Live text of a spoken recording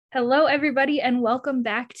Hello, everybody, and welcome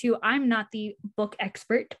back to I'm Not the Book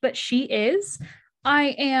Expert, but She Is.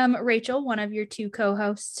 I am Rachel, one of your two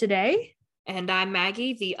co-hosts today. And I'm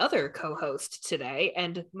Maggie, the other co-host today,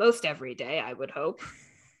 and most every day, I would hope.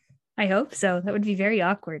 I hope so. That would be very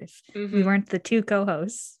awkward if we weren't the two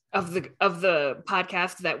co-hosts. Of the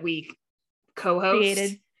podcast that we co-host.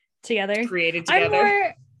 Created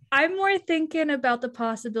together. I'm more thinking about the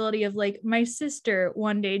possibility of like my sister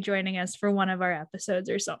one day joining us for one of our episodes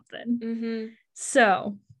or something.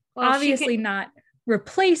 So obviously not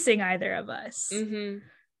replacing either of us,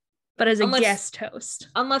 but as a guest host.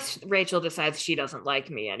 Unless Rachel decides she doesn't like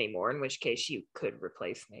me anymore, in which case she could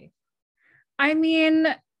replace me. I mean,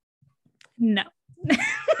 no.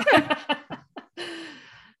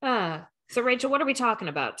 So Rachel, what are we talking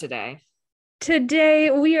about today?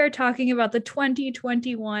 Today, we are talking about the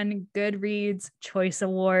 2021 Goodreads Choice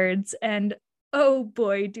Awards, and oh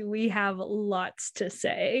boy, do we have lots to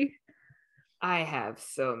say. I have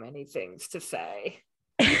so many things to say.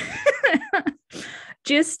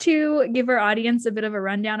 Just to give our audience a bit of a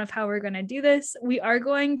rundown of how we're going to do this, we are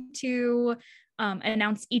going to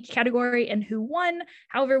announce each category and who won.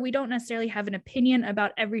 However, we don't necessarily have an opinion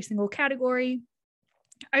about every single category,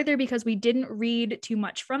 either because we didn't read too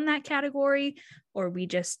much from that category or we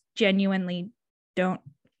just genuinely don't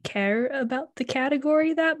care about the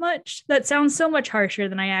category that much. That sounds so much harsher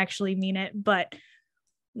than I actually mean it, but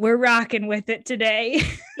we're rocking with it today.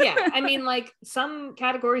 Yeah, I mean, like some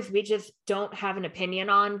categories we just don't have an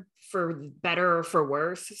opinion on, for better or for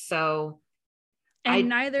worse. So, and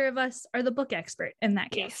neither of us are the book expert in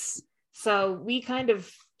that case. Yes. So we kind of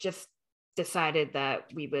just decided that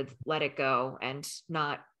we would let it go and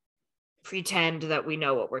not pretend that we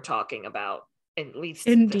know what we're talking about, at least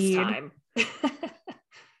this time.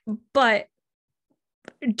 But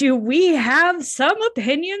do we have some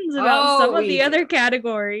opinions about some of the other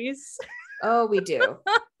categories? Oh, we do.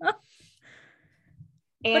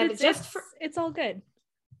 And it's all good.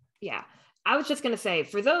 Yeah. I was just going to say,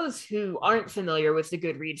 for those who aren't familiar with the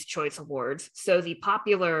Goodreads Choice Awards, so the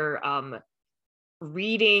popular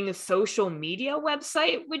reading social media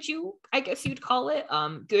website, I guess you'd call it,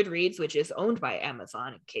 Goodreads, which is owned by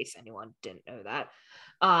Amazon, in case anyone didn't know that.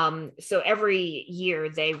 So every year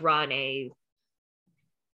they run a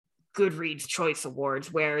Goodreads Choice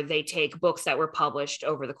Awards where they take books that were published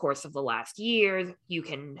over the course of the last year.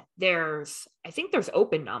 I think there's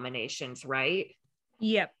open nominations, right?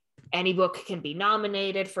 Yep. Any book can be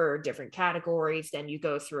nominated for different categories. Then you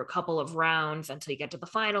go through a couple of rounds until you get to the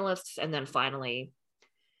finalists. And then finally,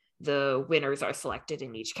 the winners are selected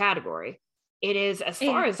in each category. It is, as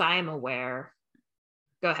far as I am aware,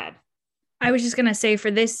 go ahead. I was just going to say, for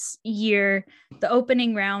this year, the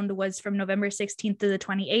opening round was from November 16th to the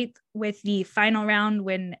 28th, with the final round,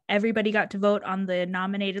 when everybody got to vote on the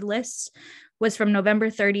nominated lists, was from November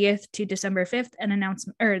 30th to December 5th, and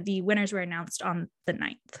the winners were announced on the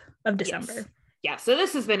 9th of December. Yes. Yeah, so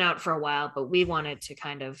this has been out for a while, but we wanted to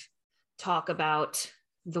kind of talk about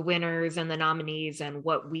the winners and the nominees and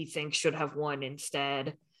what we think should have won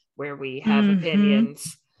instead, where we have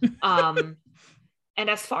opinions. And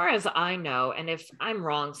as far as I know, and if I'm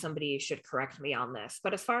wrong, somebody should correct me on this,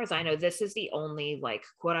 but as far as I know, this is the only like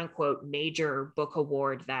quote unquote major book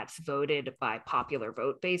award that's voted by popular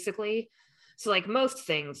vote, basically. So like most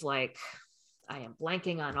things, like I am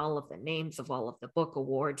blanking on all of the names of all of the book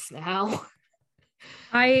awards now.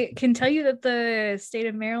 I can tell you that the state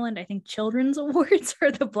of Maryland, I think children's awards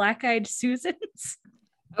are the Black-Eyed Susans.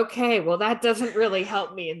 Okay, well that doesn't really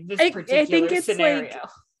help me in this particular scenario.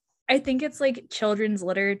 I think it's like children's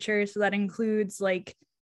literature. So that includes like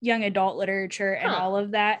young adult literature and all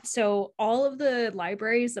of that. So all of the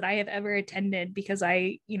libraries that I have ever attended, because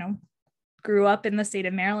I, grew up in the state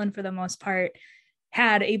of Maryland for the most part,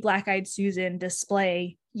 had a Black-Eyed Susan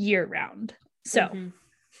display year round. So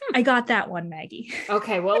I got that one, Maggie.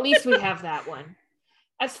 Okay, well, at least we have that one.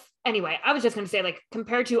 Anyway, I was just going to say, like,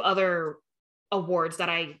 compared to other awards that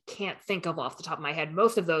I can't think of off the top of my head,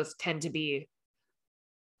 most of those tend to be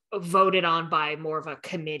voted on by more of a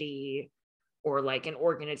committee or like an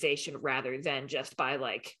organization rather than just by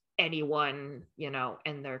like anyone,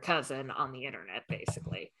 and their cousin on the internet,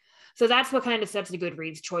 basically. So that's what kind of sets the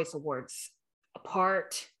Goodreads Choice Awards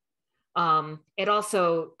apart. It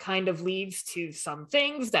also kind of leads to some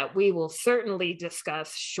things that we will certainly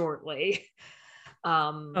discuss shortly.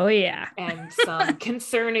 And some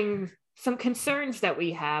concerns that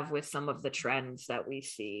we have with some of the trends that we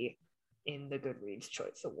see in the Goodreads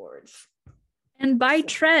Choice Awards. And by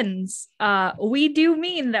trends, we do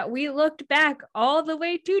mean that we looked back all the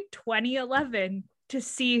way to 2011 to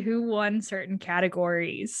see who won certain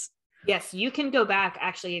categories. Yes, you can go back.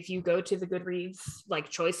 Actually, if you go to the Goodreads like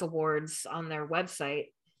Choice Awards on their website,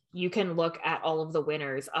 you can look at all of the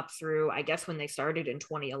winners up through, I guess, when they started in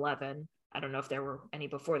 2011. I don't know if there were any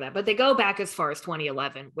before that, but they go back as far as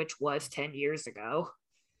 2011, which was 10 years ago,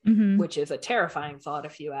 Mm-hmm. which is a terrifying thought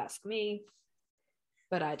if you ask me,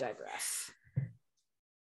 but I digress.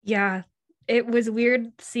 Yeah, it was weird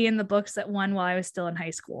seeing the books that won while I was still in high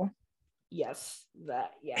school. Yes,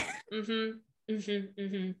 that, yeah. Mm-hmm, mm-hmm,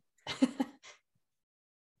 mm-hmm.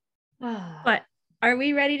 But are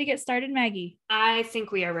we ready to get started, Maggie? I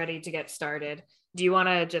think we are ready to get started. Do you want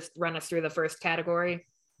to just run us through the first category?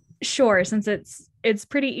 Sure, since it's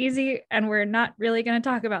pretty easy and we're not really going to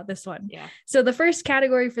talk about this one. Yeah. So the first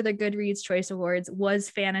category for the Goodreads Choice Awards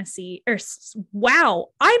was fantasy, or wow,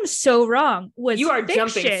 I'm so wrong. Was you are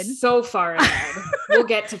fiction. Jumping so far ahead. We'll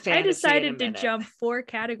get to fantasy. I decided to jump 4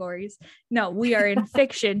 categories. No, we are in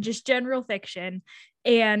fiction, just general fiction.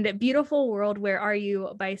 And Beautiful World, Where Are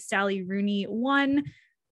You by Sally Rooney won.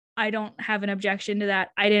 I don't have an objection to that.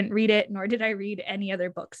 I didn't read it, nor did I read any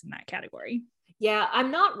other books in that category. Yeah, I'm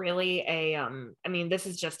not really a I mean, this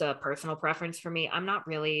is just a personal preference for me. I'm not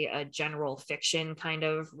really a general fiction kind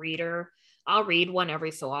of reader. I'll read one every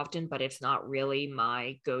so often, but it's not really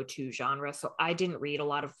my go-to genre. So I didn't read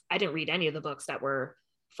any of the books that were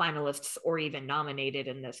finalists or even nominated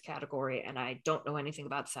in this category, and I don't know anything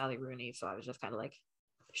about Sally Rooney, so I was just kind of like,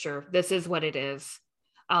 sure, this is what it is.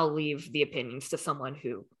 I'll leave the opinions to someone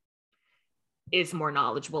who is more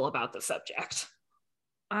knowledgeable about the subject.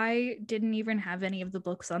 I didn't even have any of the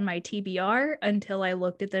books on my TBR until I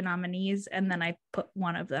looked at the nominees, and then I put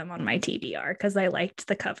one of them on my TBR because I liked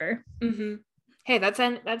the cover. Mm-hmm. Hey, that's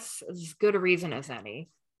as good a reason as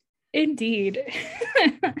any. Indeed.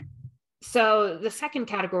 So the second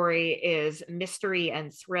category is mystery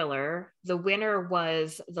and thriller. The winner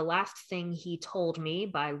was The Last Thing He Told Me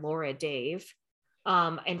by Laura Dave.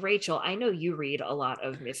 And Rachel, I know you read a lot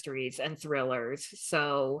of mysteries and thrillers,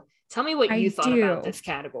 so tell me what you thought about this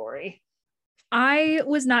category. I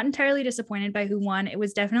was not entirely disappointed by who won. It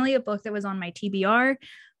was definitely a book that was on my TBR,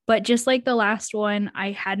 but just like the last one,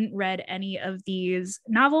 I hadn't read any of these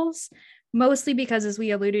novels, mostly because, as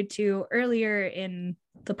we alluded to earlier in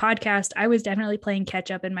the podcast, I was definitely playing catch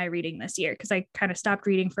up in my reading this year because I kind of stopped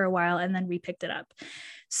reading for a while and then repicked it up.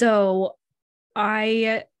 So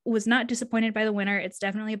I was not disappointed by the winner. It's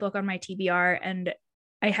definitely a book on my TBR, and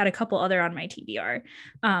I had a couple other on my TBR.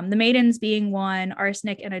 The Maidens being one,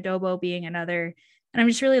 Arsenic and Adobo being another. And I'm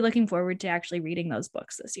just really looking forward to actually reading those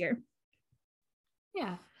books this year.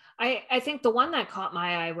 Yeah. I think the one that caught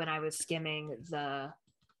my eye when I was skimming the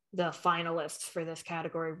finalists for this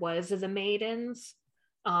category was The Maidens.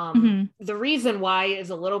 The reason why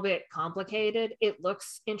is a little bit complicated. It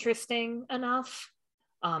looks interesting enough.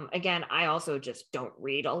 Again, I also just don't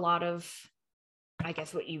read a lot of, I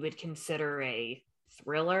guess, what you would consider a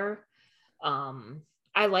thriller.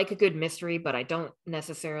 I like a good mystery, but I don't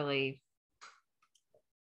necessarily,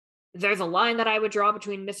 there's a line that I would draw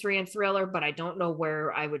between mystery and thriller, but I don't know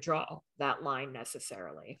where I would draw that line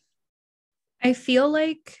necessarily. I feel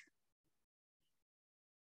like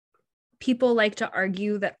people like to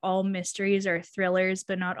argue that all mysteries are thrillers,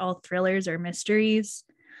 but not all thrillers are mysteries.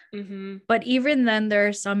 Mm-hmm. But even then, there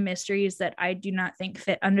are some mysteries that I do not think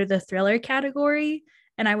fit under the thriller category,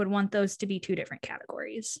 and I would want those to be 2 different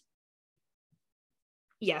categories.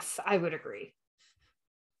 Yes, I would agree.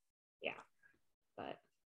 Yeah, but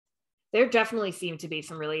there definitely seem to be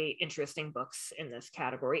some really interesting books in this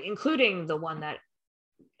category, including the one that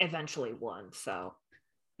eventually won. So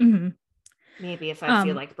maybe if I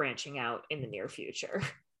feel like branching out in the near future.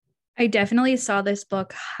 I definitely saw this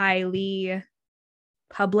book highly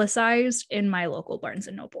publicized in my local Barnes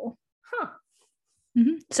and Noble. Huh.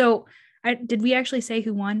 So did we actually say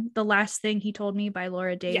who won? The Last Thing He Told Me by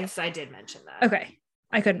Laura Dave? Yes, I did mention that. Okay.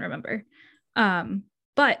 I couldn't remember.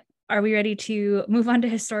 But are we ready to move on to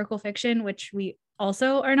historical fiction, which we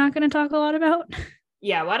also are not going to talk a lot about?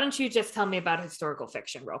 Yeah, why don't you just tell me about historical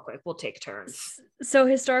fiction real quick? We'll take turns. So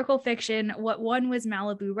historical fiction, what won was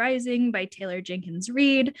Malibu Rising by Taylor Jenkins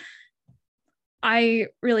Reid. I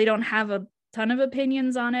really don't have a ton of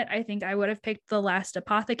opinions on it. I think I would have picked The Last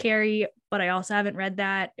Apothecary, but I also haven't read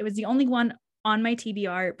that. It was the only one on my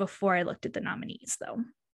TBR before I looked at the nominees, though.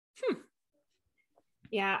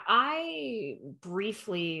 Yeah, I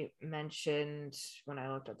briefly mentioned when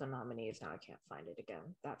I looked at the nominees. Now I can't find it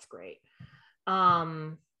again. That's great.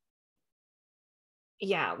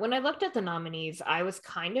 Yeah, when I looked at the nominees, I was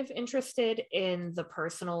kind of interested in The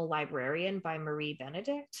Personal Librarian by Marie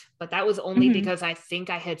Benedict, but that was only because I think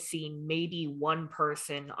I had seen maybe one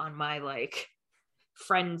person on my like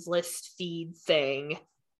friends list feed thing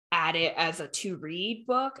at it as a to read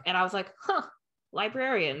book, and I was like,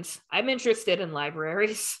 librarians, I'm interested in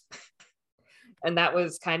libraries. And that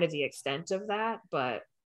was kind of the extent of that. But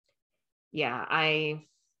yeah, I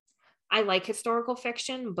like historical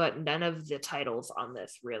fiction, but none of the titles on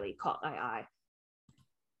this really caught my eye.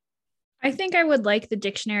 I think I would like the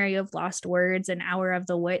Dictionary of Lost Words and Hour of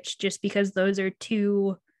the Witch, just because those are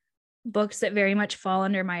two books that very much fall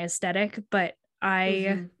under my aesthetic. But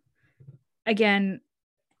I, again,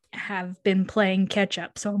 have been playing catch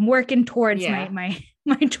up, so I'm working towards my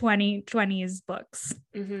 2020s books.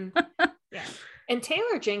 Yeah. And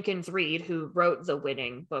Taylor Jenkins Reid, who wrote the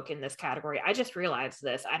winning book in this category, I just realized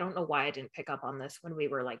this. I don't know why I didn't pick up on this when we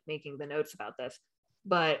were like making the notes about this,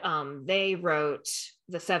 but they wrote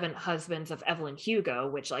The Seven Husbands of Evelyn Hugo,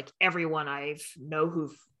 which like everyone that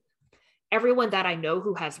I know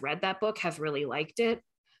who has read that book has really liked it.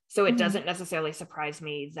 So it doesn't necessarily surprise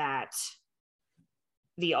me that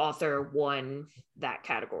the author won that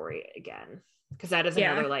category again, because that is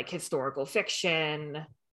another like historical fiction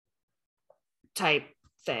type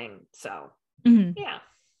thing. So yeah,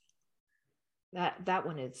 that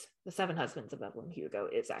one is The Seven Husbands of Evelyn Hugo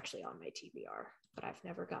is actually on my TBR, but I've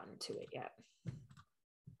never gotten to it yet.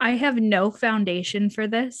 I have no foundation for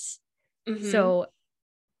this, so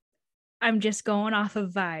I'm just going off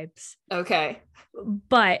of vibes. Okay.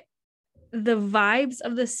 But the vibes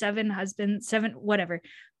of the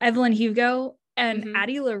Evelyn Hugo and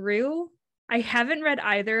Addie LaRue, I haven't read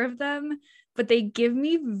either of them, but they give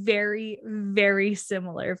me very, very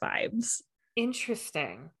similar vibes.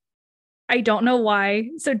 Interesting. I don't know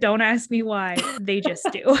why, so don't ask me why. They just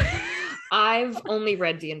do. I've only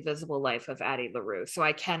read The Invisible Life of Addie LaRue, so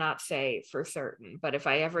I cannot say for certain, but if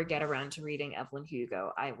I ever get around to reading Evelyn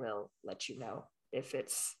Hugo, I will let you know if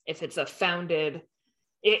it's a founded,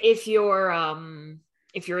 if your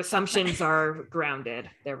assumptions are grounded.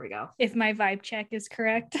 There we go. If my vibe check is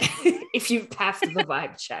correct. If you've passed the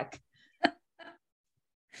vibe check.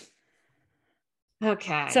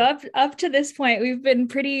 Okay. So up to this point, we've been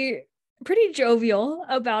pretty jovial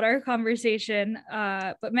about our conversation.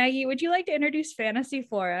 But Maggie, would you like to introduce fantasy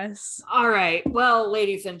for us? All right. Well,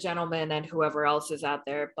 ladies and gentlemen, and whoever else is out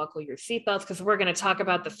there, buckle your seatbelts, because we're going to talk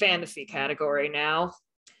about the fantasy category now.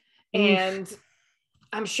 And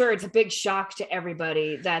I'm sure it's a big shock to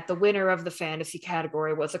everybody that the winner of the fantasy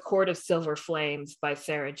category was A Court of Silver Flames by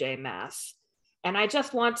Sarah J. Maas. And I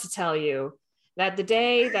just want to tell you that the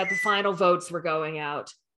day that the final votes were going out,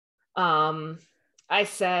 I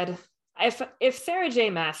said, if Sarah J.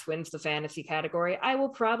 Maas wins the fantasy category, I will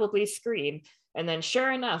probably scream. And then sure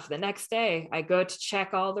enough, the next day I go to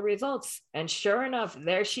check all the results, and sure enough,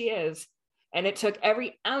 there she is. And it took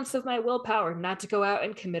every ounce of my willpower not to go out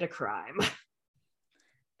and commit a crime.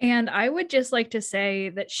 And I would just like to say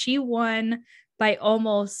that she won by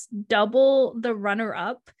almost double the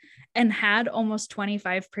runner-up and had almost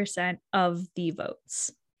 25% of the votes.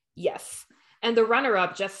 Yes. And the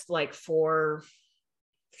runner-up, just like for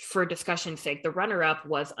discussion's sake, the runner-up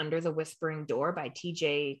was Under the Whispering Door by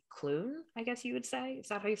T.J. Klune, I guess you would say. Is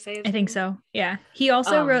that how you say it? I think so. Yeah. He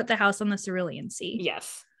also wrote The House on the Cerulean Sea.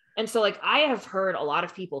 Yes. And so like I have heard a lot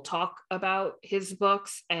of people talk about his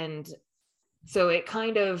books, and so it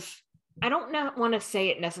kind of, I don't want to say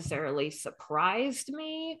it necessarily surprised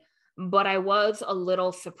me, but I was a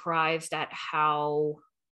little surprised at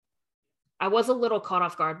I was a little caught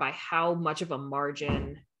off guard by how much of a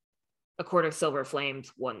margin A Court of Silver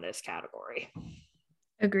Flames won this category.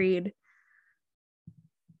 Agreed.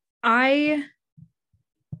 I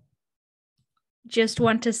just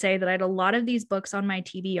want to say that I had a lot of these books on my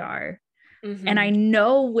TBR. And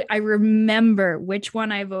I remember which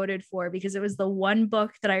one I voted for, because it was the one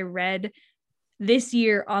book that I read this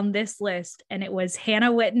year on this list, and it was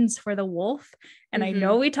Hannah Witton's For the Wolf. And I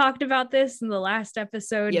know we talked about this in the last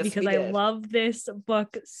episode, because I love this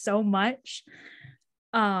book so much.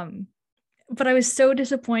 But I was so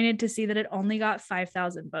disappointed to see that it only got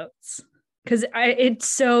 5,000 votes, because it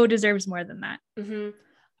so deserves more than that.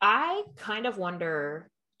 I kind of wonder,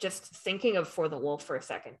 just thinking of For the Wolf for a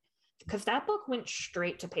second, because that book went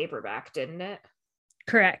straight to paperback, didn't it?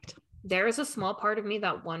 Correct. There is a small part of me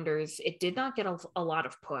that wonders, it did not get a lot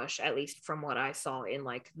of push, at least from what I saw in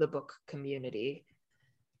like the book community.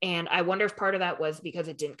 And I wonder if part of that was because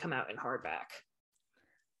it didn't come out in hardback.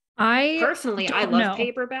 I love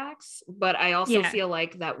paperbacks, but I also feel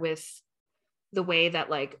like that with the way that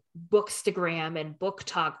like Bookstagram and Book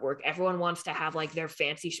Talk work, everyone wants to have like their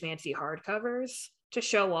fancy schmancy hardcovers to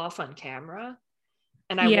show off on camera.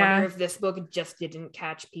 And I wonder if this book just didn't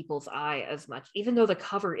catch people's eye as much, even though the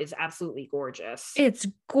cover is absolutely gorgeous. It's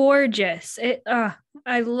gorgeous.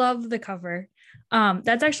 I love the cover.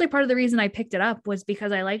 That's actually part of the reason I picked it up, was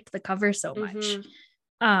because I liked the cover so much.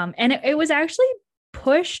 And it was actually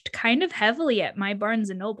pushed kind of heavily at my Barnes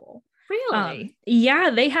and Noble. Really? Yeah,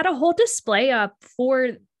 they had a whole display up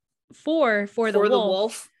for the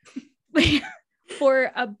wolf.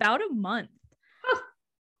 For about a month.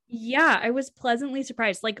 Yeah, I was pleasantly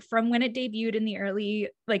surprised. Like, from when it debuted in the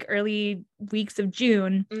early weeks of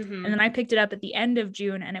June, and then I picked it up at the end of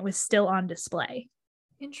June, and it was still on display.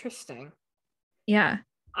 Interesting. Yeah.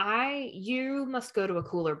 You must go to a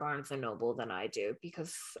cooler Barnes and Noble than I do,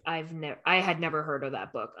 because I had never heard of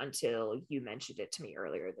that book until you mentioned it to me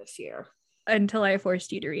earlier this year. Until I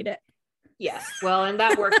forced you to read it. Yes. Well, and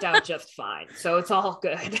that worked out just fine. So it's all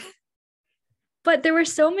good. But there were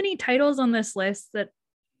so many titles on this list that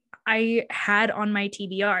I had on my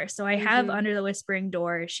TBR. So I have Under the Whispering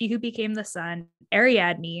Door, She Who Became the Sun,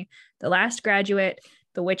 Ariadne, The Last Graduate,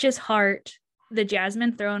 The Witch's Heart, The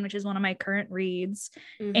Jasmine Throne, which is one of my current reads,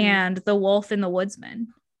 and The Wolf and the Woodsman.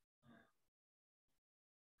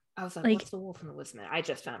 I was like, what's The Wolf and the Woodsman? I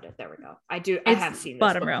just found it. There we go. I have seen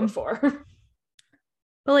this book before.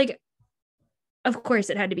 But like, of course,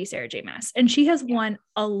 it had to be Sarah J. Maas. And she has won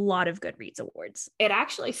a lot of Goodreads awards. It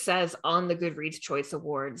actually says on the Goodreads Choice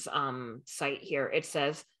Awards site here, it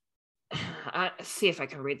says, see if I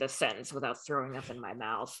can read this sentence without throwing up in my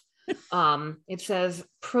mouth. It says,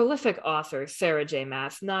 prolific author Sarah J.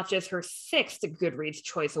 Maas notches her 6th Goodreads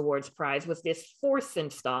Choice Awards prize with this 4th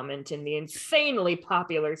installment in the insanely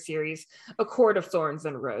popular series, A Court of Thorns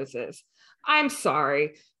and Roses. I'm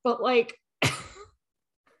sorry, but like,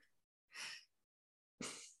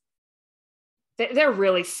 they're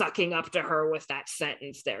really sucking up to her with that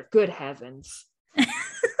sentence there. Good heavens.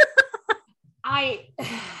 I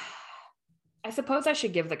suppose I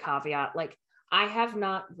should give the caveat, like, I have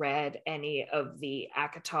not read any of the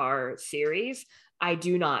ACOTAR series. I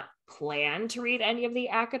do not plan to read any of the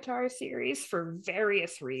ACOTAR series for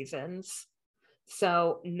various reasons.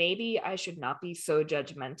 So maybe I should not be so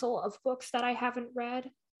judgmental of books that I haven't read,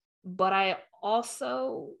 but I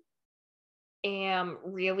also am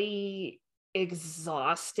really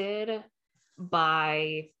exhausted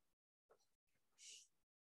by,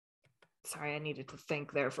 sorry, I needed to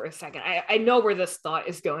think there for a second. I know where this thought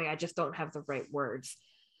is going. I just don't have the right words.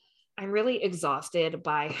 I'm really exhausted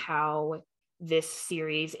by how this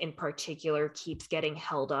series in particular keeps getting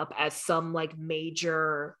held up as some like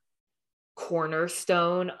major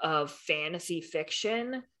cornerstone of fantasy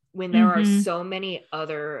fiction, when there are so many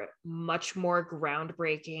other much more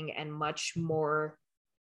groundbreaking and much more,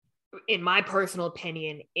 in my personal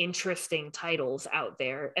opinion, interesting titles out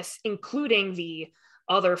there, including the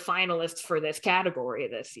other finalists for this category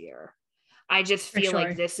this year. I just feel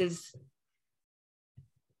like this is,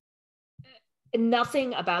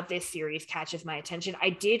 nothing about this series catches my attention. I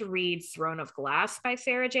did read Throne of Glass by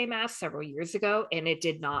Sarah J. Maas several years ago, and it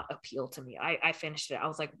did not appeal to me. I finished it. I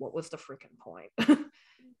was like, what was the freaking point?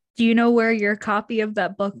 Do you know where your copy of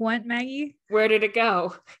that book went, Maggie? Where did it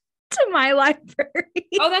go? To my library.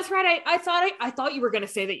 Oh, that's right. I thought you were going to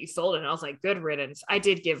say that you sold it, and I was like, good riddance. I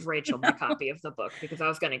did give Rachel my copy of the book because I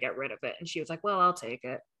was going to get rid of it, and she was like, well, I'll take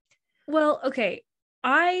it. Well, okay.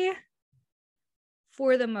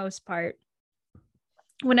 For the most part,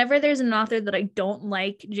 whenever there's an author that I don't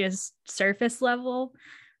like just surface level,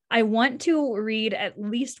 I want to read at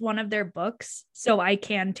least one of their books so I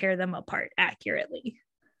can tear them apart accurately.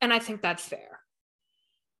 And I think that's fair.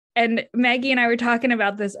 And Maggie and I were talking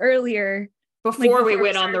about this earlier. Before we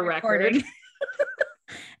went on the record.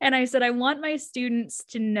 And I said, I want my students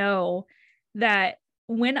to know that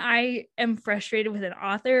when I am frustrated with an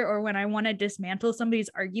author or when I want to dismantle somebody's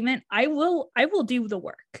argument, I will do the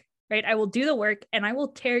work, right? I will do the work and I will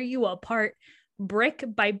tear you apart brick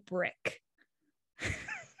by brick.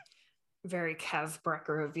 Very Kev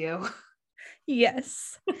Brecker of you.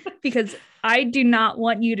 Yes, because I do not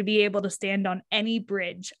want you to be able to stand on any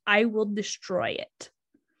bridge. I will destroy it.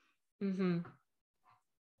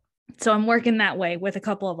 So I'm working that way with a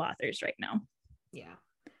couple of authors right now. Yeah.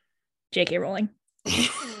 J.K. Rowling.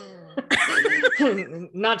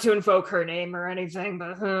 Not to invoke her name or anything,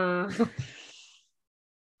 but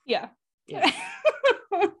yeah.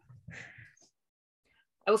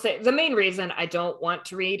 I will say the main reason I don't want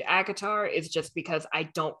to read ACOTAR is just because I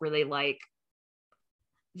don't really like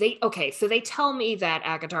so they tell me that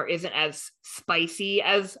ACOTAR isn't as spicy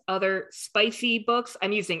as other spicy books.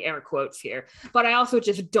 I'm using air quotes here, but I also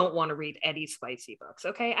just don't want to read any spicy books.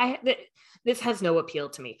 Okay. This has no appeal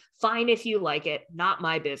to me. Fine if you like it, not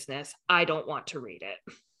my business. I don't want to read it.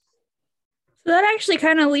 So that actually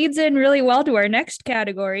kind of leads in really well to our next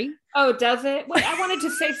category. Oh, does it? Wait, I wanted to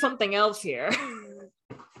say something else here.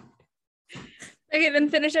 Okay, then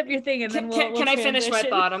finish up your thing and then we'll can I finish my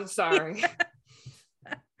thought? I'm sorry.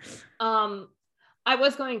 I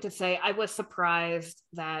was going to say I was surprised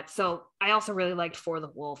that, so I also really liked For the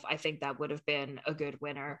Wolf. I think that would have been a good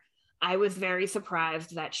winner. I was very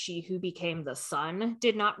surprised that She Who Became the Sun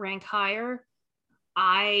did not rank higher.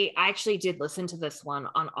 I actually did listen to this one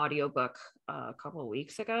on audiobook a couple of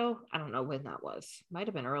weeks ago. I don't know when that was. Might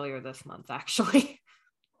have been earlier this month, actually.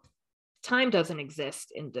 Time doesn't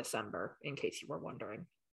exist in December, in case you were wondering.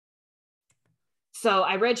 So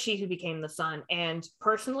I read She Who Became the Sun, and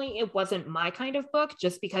personally, it wasn't my kind of book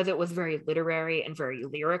just because it was very literary and very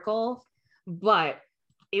lyrical. But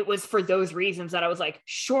it was for those reasons that I was like,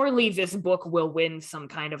 surely this book will win some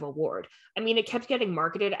kind of award. I mean, it kept getting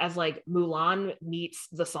marketed as like Mulan meets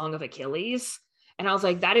The Song of Achilles. And I was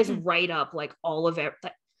like, that is right up like all of it.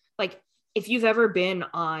 Like, if you've ever been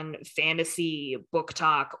on fantasy book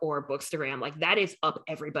talk or bookstagram, like that is up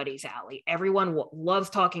everybody's alley. Everyone loves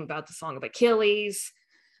talking about The Song of Achilles,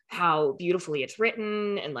 how beautifully it's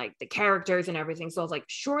written and like the characters and everything. So I was like,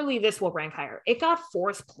 surely this will rank higher. It got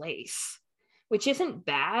 4th place, which isn't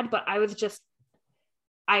bad, but I was just,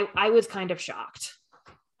 I was kind of shocked.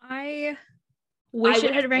 I wish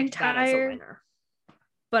it had ranked higher,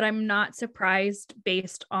 but I'm not surprised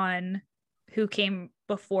based on who came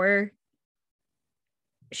before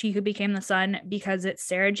She Who Became the Sun, because it's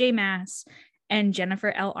Sarah J. Maas and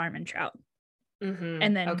Jennifer L. Armentrout.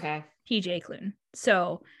 And then TJ Klune.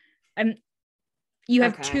 So you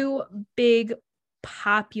have two big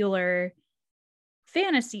popular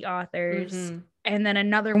fantasy authors, and then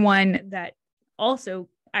another one that also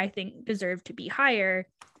I think deserved to be higher.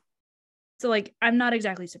 So like, I'm not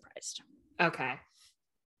exactly surprised. Okay.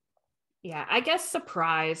 Yeah, I guess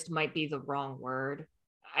surprised might be the wrong word.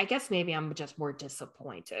 I guess maybe I'm just more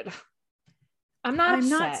disappointed. I'm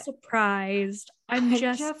not surprised. I'm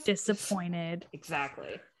just disappointed.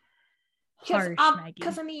 Exactly. Harsh, Maggie.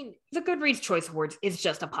 Because I mean, the Goodreads Choice Awards is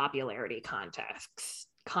just a popularity contest.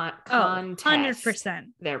 100%.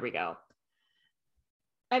 There we go.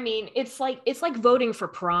 I mean, it's like voting for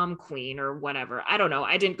prom queen or whatever. I don't know.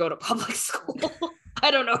 I didn't go to public school.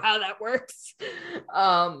 I don't know how that works.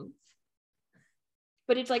 But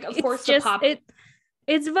it's like, of course,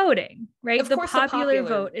 it's voting, right? The popular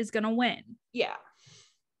vote is going to win. Yeah.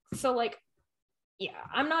 So like, yeah,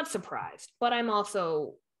 I'm not surprised, but I'm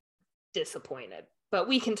also disappointed. But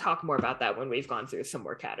we can talk more about that when we've gone through some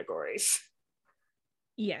more categories.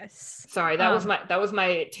 Yes. Sorry, that was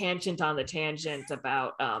my tangent on the tangent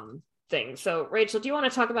about things. So Rachel, do you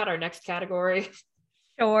want to talk about our next category?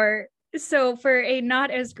 Sure. So for a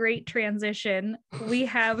not as great transition, we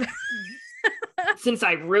have since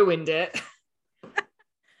I ruined it.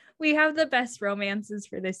 We have the best romances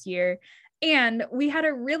for this year. And we had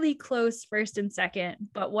a really close first and second,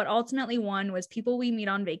 but what ultimately won was People We Meet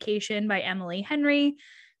on Vacation by Emily Henry.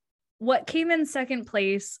 What came in second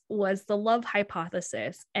place was The Love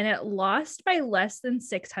Hypothesis, and it lost by less than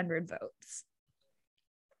 600 votes.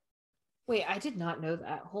 Wait, I did not know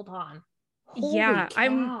that. Hold on. Holy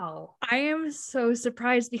cow. I am so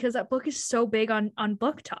surprised because that book is so big on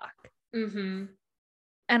Book Talk. And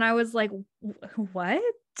I was like, what?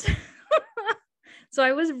 So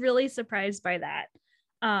I was really surprised by that.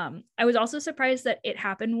 I was also surprised that It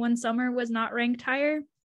Happened One Summer was not ranked higher.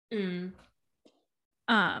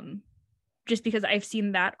 Just because I've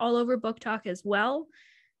seen that all over Book Talk as well.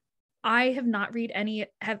 I have not read any.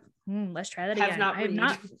 Let's try that again.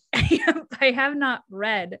 I have not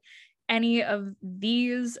read any of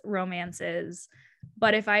these romances.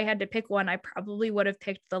 But if I had to pick one, I probably would have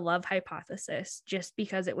picked The Love Hypothesis just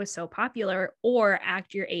because it was so popular, or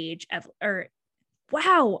Act Your Age.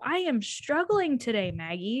 Wow, I am struggling today,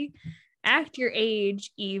 Maggie. Act Your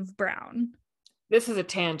Age, Eve Brown. This is a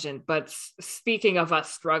tangent, but speaking of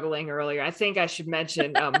us struggling earlier, I think I should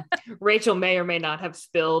mention Rachel may or may not have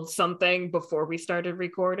spilled something before we started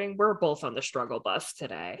recording. We're both on the struggle bus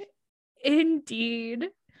today. Indeed.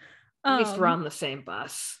 At least we're on the same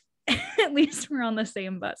bus. At least we're on the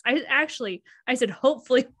same bus. I said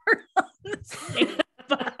hopefully we're on the same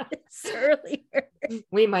bus earlier.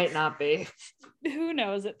 We might not be. Who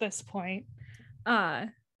knows at this point?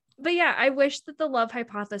 But yeah, I wish that The Love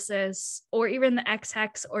Hypothesis or even the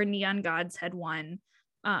X-Hex or Neon Gods had won.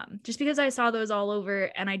 just because I saw those all over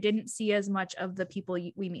and I didn't see as much of the people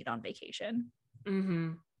we meet on vacation.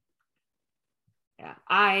 Mm-hmm. Yeah,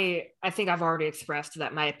 I think I've already expressed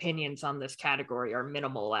that my opinions on this category are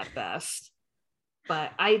minimal at best,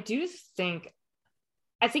 but I think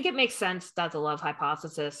it makes sense that the Love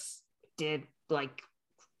Hypothesis did like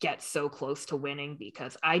get so close to winning,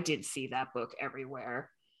 because I did see that book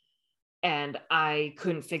everywhere and I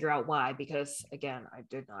couldn't figure out why, because again, I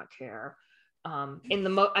did not care. I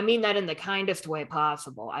mean that in the kindest way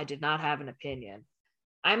possible. I did not have an opinion.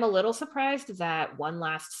 I'm a little surprised that One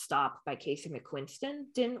Last Stop by Casey McQuiston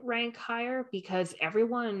didn't rank higher, because I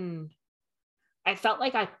felt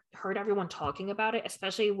like I heard everyone talking about it,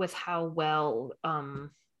 especially with how well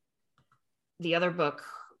the other book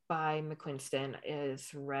by McQuiston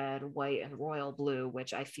is Red, White, and Royal Blue,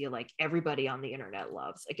 which I feel like everybody on the internet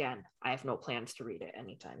loves. Again, I have no plans to read it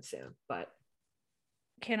anytime soon, but.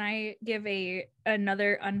 Can I give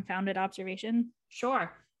another unfounded observation?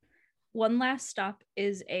 Sure. One Last Stop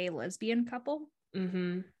is a lesbian couple,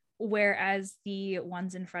 whereas the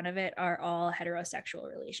ones in front of it are all heterosexual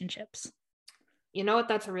relationships. You know what?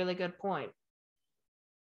 That's a really good point.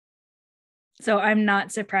 So I'm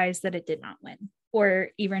not surprised that it did not win or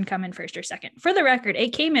even come in first or second. For the record,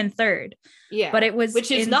 it came in third. Yeah, but it was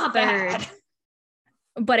which is not third. Bad.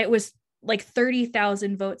 But it was like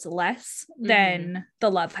 30,000 votes less than the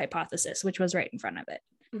Love Hypothesis, which was right in front of it.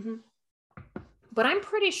 Mm-hmm. But I'm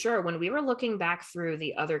pretty sure when we were looking back through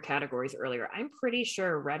the other categories earlier, I'm pretty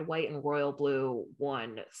sure Red, White, and Royal Blue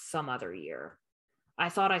won some other year. I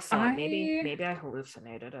thought I saw it. Maybe I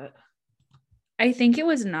hallucinated it. I think it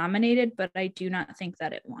was nominated, but I do not think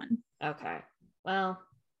that it won. Okay. Well,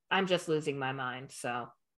 I'm just losing my mind, so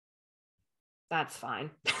that's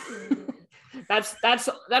fine.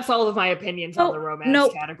 that's all of my opinions on the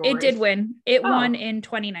romance category. It did win. It won in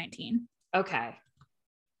 2019. Okay.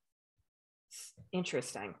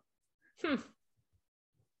 Interesting.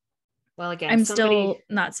 Well, again, I'm still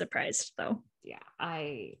not surprised though. Yeah.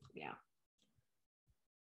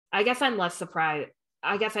 I guess I'm less surprised.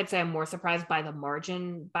 I guess I'd say I'm more surprised by the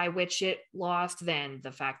margin by which it lost than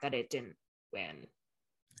the fact that it didn't win.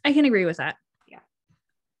 I can agree with that. Yeah.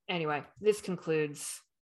 Anyway,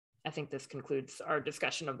 I think this concludes our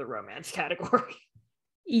discussion of the romance category.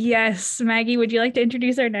 Yes. Maggie, would you like to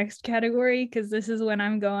introduce our next category? Because this is when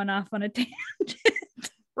I'm going off on a tangent.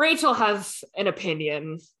 Rachel has an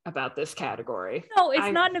opinion about this category. No,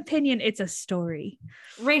 it's not an opinion. It's a story.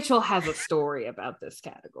 Rachel has a story about this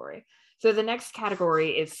category. So the next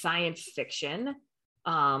category is science fiction,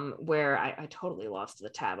 where I totally lost the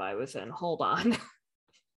tab I was in. Hold on.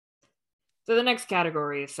 So the next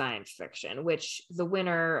category is science fiction, which the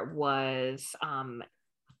winner was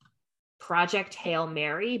Project Hail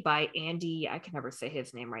Mary by Andy, I can never say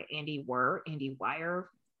his name right, Andy Weir.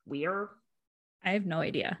 I have no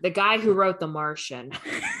idea. The guy who wrote The Martian.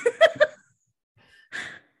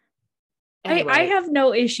 Anyway. I have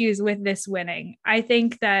no issues with this winning. I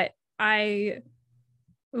think that I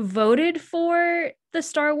voted for the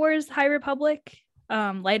Star Wars High Republic,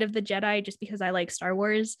 Light of the Jedi, just because I like Star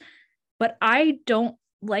Wars, but I don't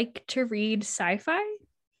like to read sci-fi.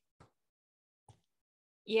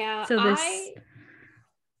 Yeah, so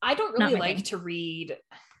I don't really like to read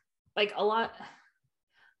like a lot.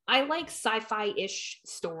 I like sci-fi-ish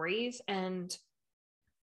stories, and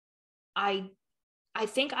I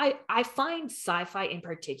think I find sci-fi in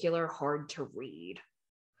particular hard to read.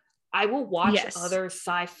 I will watch other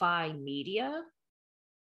sci-fi media.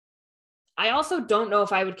 I also don't know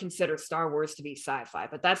if I would consider Star Wars to be sci-fi,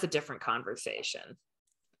 but that's a different conversation.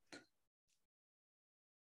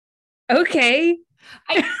 Okay.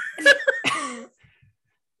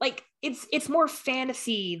 Like it's more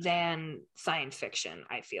fantasy than science fiction,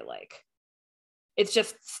 I feel like. It's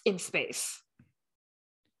just in space.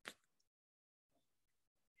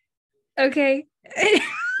 Okay.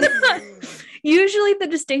 Usually the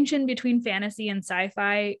distinction between fantasy and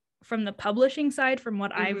sci-fi from the publishing side, from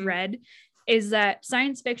what I've read, is that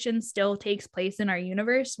science fiction still takes place in our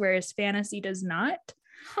universe, whereas fantasy does not.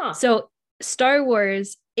 So Star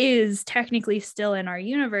Wars is technically still in our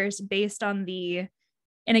universe based on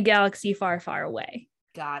in a galaxy far, far away.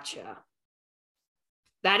 Gotcha.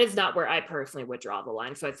 That is not where I personally would draw the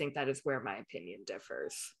line. So I think that is where my opinion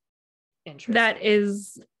differs. Interesting. That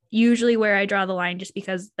is usually where I draw the line, just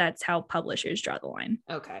because that's how publishers draw the line.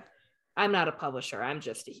 Okay. I'm not a publisher. I'm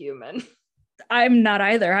just a human. I'm not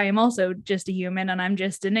either. I am also just a human, and I'm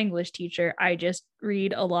just an English teacher. I just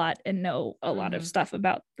read a lot and know a lot of stuff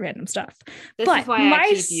about random stuff. This is why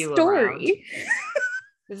I keep you around.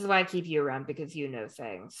 This is why I keep you around, because you know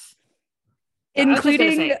things.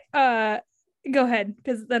 Including Go ahead,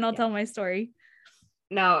 because then I'll Yeah. tell my story.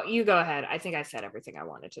 No, you go ahead. I think I said everything I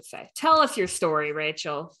wanted to say. Tell us your story,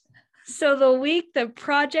 Rachel. So the week that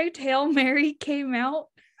Project Hail Mary came out,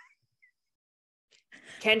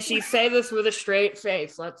 Can she say this with a straight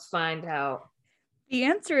face? Let's find out. the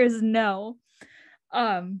answer is no.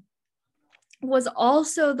 Was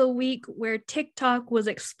also the week where TikTok was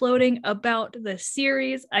exploding about the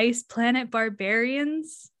series Ice Planet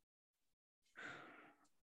Barbarians.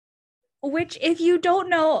 Which, if you don't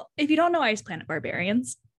know Ice Planet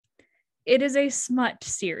Barbarians, it is a smut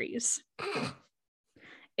series.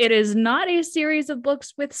 It is not a series of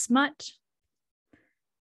books with smut.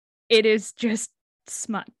 It is just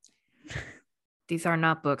smut. These are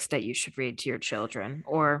not books that you should read to your children,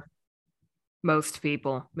 or most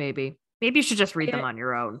people, maybe. Maybe you should just read them on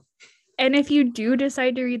your own. And if you do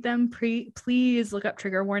decide to read them, please look up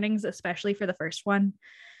trigger warnings, especially for the first one.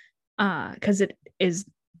 Because it is,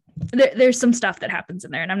 there's some stuff that happens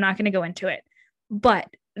in there, and I'm not going to go into it.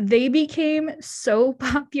 But they became so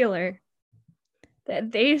popular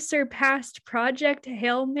that they surpassed Project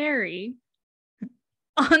Hail Mary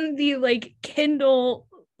on the like Kindle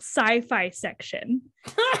sci-fi section.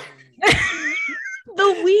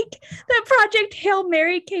 The week that Project Hail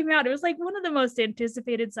Mary came out, it was like one of the most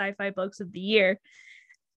anticipated sci-fi books of the year.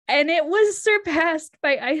 And it was surpassed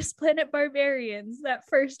by Ice Planet Barbarians that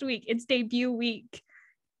first week. Its debut week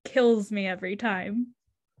kills me every time.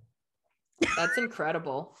 That's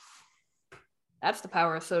incredible. That's the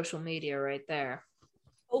power of social media right there.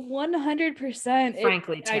 100%.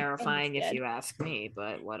 Frankly, terrifying if you ask me,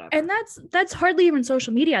 but whatever. And that's hardly even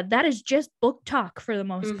social media. That is just book talk for the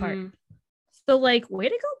most part. So like, way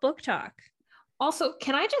to go, book talk. Also,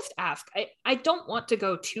 can I just ask, I don't want to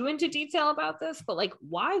go too into detail about this, but like,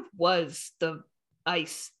 why was the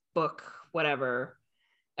Ice book, whatever,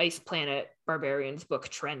 Ice Planet Barbarians book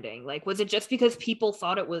trending? Like, was it just because people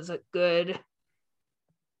thought it was a good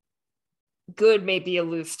may be a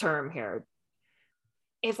loose term here.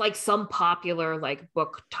 If like some popular like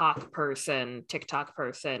book talk person, TikTok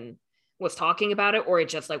person was talking about it, or it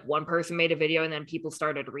just like one person made a video and then people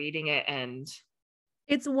started reading it. And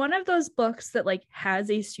it's one of those books that like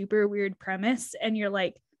has a super weird premise and you're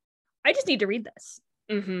like, I just need to read this.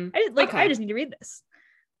 I just need to read this.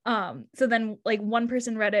 So then like one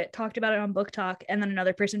person read it, talked about it on Book Talk, and then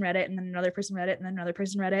another person read it, and then another person read it, and then another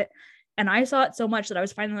person read it. And I saw it so much that I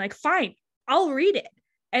was finally like, fine, I'll read it.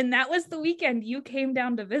 And that was the weekend you came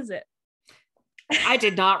down to visit. I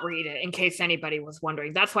did not read it, in case anybody was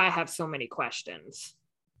wondering. That's why I have so many questions.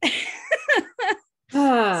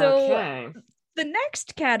 So the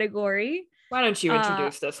next category. Why don't you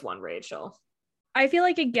introduce this one, Rachel? I feel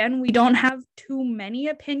like, again, we don't have too many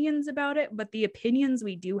opinions about it, but the opinions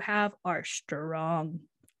we do have are strong.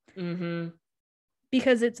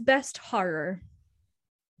 Because it's best horror.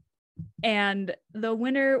 And the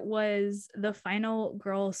winner was The Final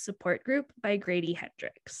Girl Support Group by Grady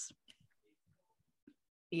Hendrix.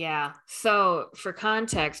 Yeah. So for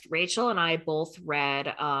context, Rachel and I both read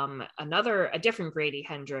a different Grady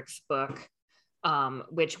Hendrix book,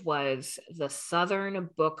 which was The Southern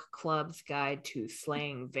Book Club's Guide to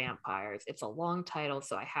Slaying Vampires. It's a long title,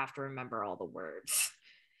 so I have to remember all the words.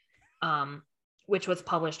 Which was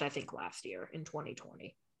published, I think, last year in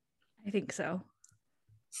 2020. I think so.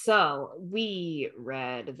 So we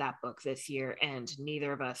read that book this year, and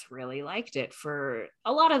neither of us really liked it for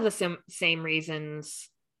a lot of the same reasons,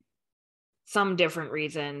 some different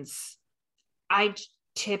reasons. I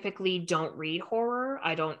typically don't read horror.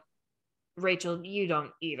 Rachel, you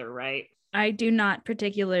don't either, right? I do not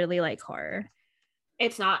particularly like horror.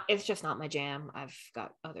 It's just not my jam. I've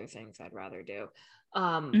got other things I'd rather do.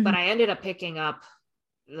 But I ended up picking up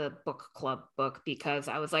the book club book because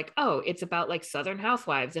I was like, oh, it's about like Southern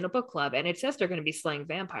housewives in a book club, and it says they're going to be slaying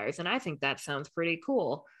vampires, and I think that sounds pretty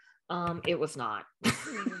cool. It was not.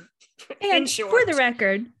 And for the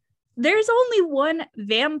record, there's only one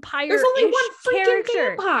vampire. There's only one freaking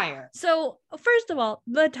vampire. So first of all,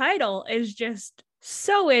 the title is just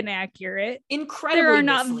so inaccurate. Incredibly There are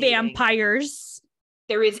not misleading. Vampires.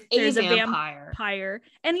 There's a vampire,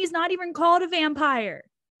 and he's not even called a vampire.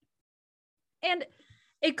 And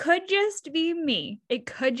it could just be me.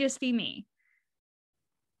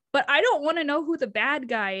 But I don't want to know who the bad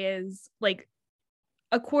guy is, like,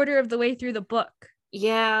 a quarter of the way through the book.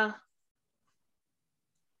 Yeah.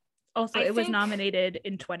 Also, it was nominated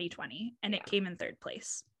in 2020, and it came in third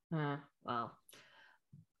place. Well.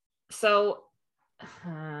 So,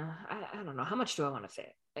 I don't know. How much do I want to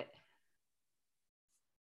say it?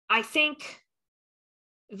 I think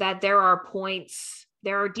that there are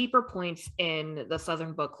deeper points in the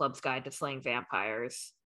Southern Book Club's Guide to Slaying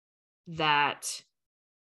Vampires that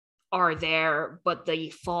are there, but they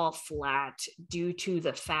fall flat due to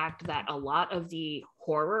the fact that a lot of the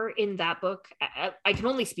horror in that book, I can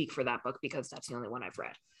only speak for that book because that's the only one I've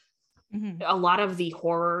read. Mm-hmm. A lot of the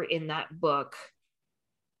horror in that book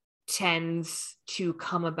tends to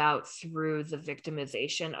come about through the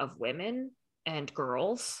victimization of women and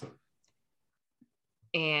girls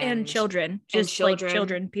And children, and just like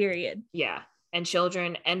children, period. Yeah, and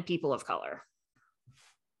children and people of color.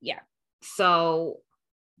 Yeah. So,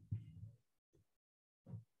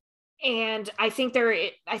 and I think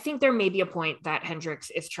there may be a point that Hendricks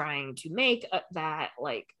is trying to make, that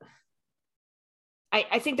like,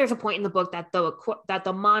 I think there's a point in the book that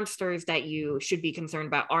the monsters that you should be concerned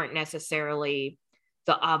about aren't necessarily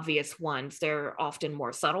the obvious ones. They're often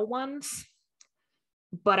more subtle ones.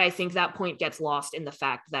 But I think that point gets lost in the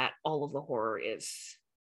fact that all of the horror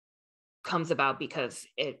comes about because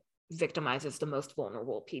it victimizes the most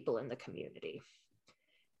vulnerable people in the community.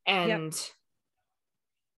 And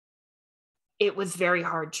it was very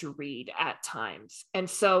hard to read at times. And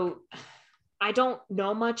so I don't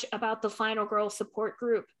know much about the Final Girl support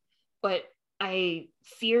group, but I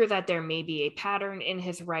fear that there may be a pattern in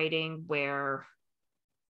his writing where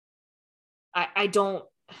I don't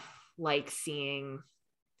like seeing.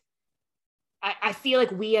 I feel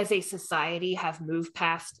like we as a society have moved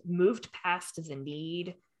past the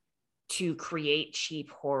need to create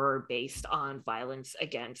cheap horror based on violence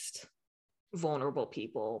against vulnerable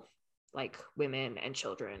people like women and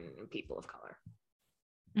children and people of color.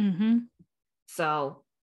 Mm-hmm. So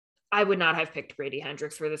I would not have picked Grady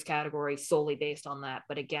Hendrix for this category solely based on that.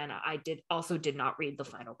 But again, I did not read the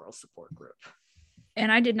Final Girl support group.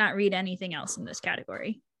 And I did not read anything else in this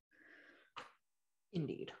category.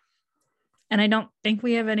 Indeed. And I don't think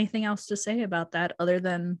we have anything else to say about that other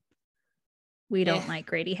than we don't like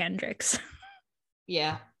Grady Hendrix.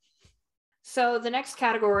 Yeah. So the next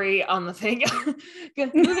category on the thing,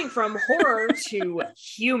 moving from horror to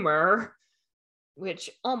humor, which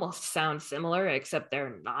almost sounds similar, except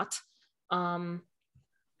they're not.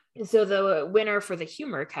 So the winner for the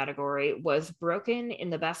humor category was Broken in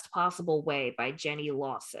the Best Possible Way by Jenny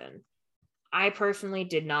Lawson. I personally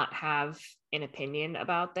did not have an opinion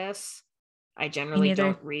about this. I generally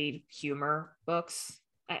don't read humor books.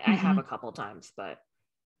 I have a couple times, but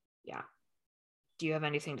yeah. Do you have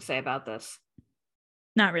anything to say about this?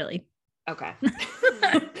 Not really. Okay.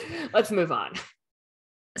 Let's move on.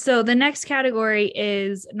 So the next category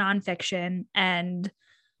is nonfiction, and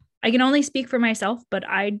I can only speak for myself, but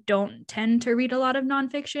I don't tend to read a lot of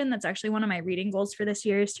nonfiction. That's actually one of my reading goals for this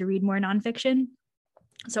year, is to read more nonfiction.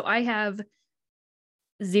 So I have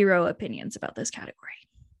zero opinions about this category.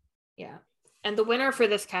 Yeah. And the winner for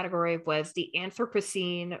this category was The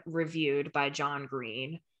Anthropocene Reviewed by John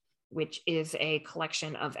Green, which is a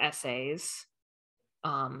collection of essays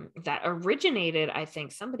that originated, I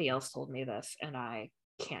think somebody else told me this, and I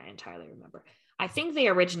can't entirely remember. I think they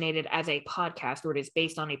originated as a podcast, or it is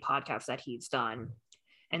based on a podcast that he's done.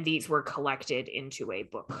 And these were collected into a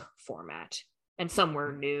book format. And some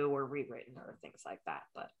were new or rewritten or things like that.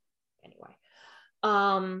 But anyway.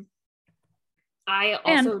 I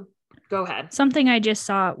also... Go ahead. Something I just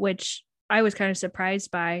saw, which I was kind of surprised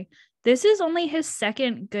by. This is only his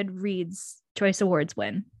second Goodreads Choice Awards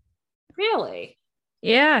win. Really?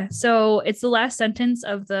 Yeah. So it's the last sentence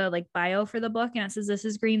of the bio for the book, and it says this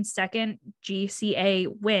is Green's second GCA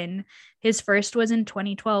win. His first was in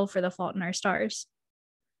 2012 for The Fault in Our Stars.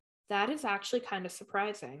 That is actually kind of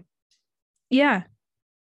surprising. Yeah.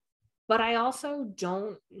 But I also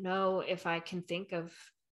don't know if I can think of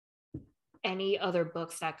any other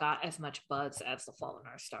books that got as much buzz as The Fault in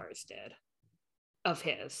Our Stars did of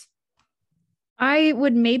his. I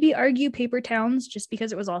would maybe argue Paper Towns, just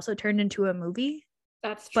because it was also turned into a movie.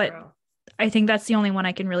 That's true. But I think that's the only one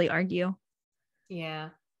I can really argue. Yeah.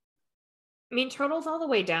 I mean, Turtles All the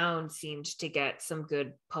Way Down seemed to get some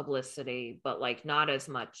good publicity, but not as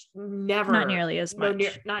much. Not nearly as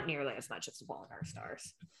much. Not nearly as much as The Fault in Our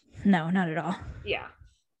Stars. No, not at all. Yeah.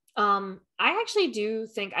 I actually do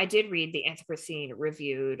think I did read The Anthropocene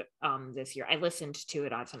Reviewed this year. I listened to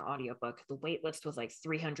it as an audiobook. The wait list was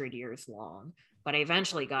 300 years long, but I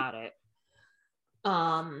eventually got it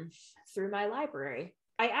through my library.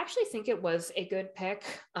 I actually think it was a good pick.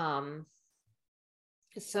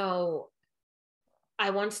 So I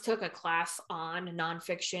once took a class on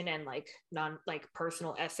nonfiction and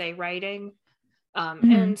personal essay writing.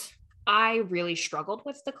 And I really struggled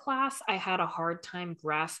with the class. I had a hard time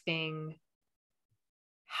grasping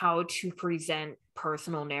how to present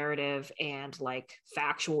personal narrative and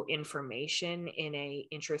factual information in a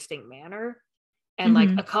interesting manner. And like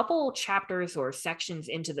a couple chapters or sections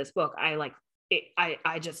into this book, I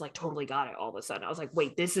just like totally got it all of a sudden. I was like,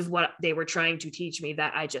 wait, this is what they were trying to teach me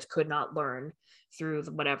that I just could not learn through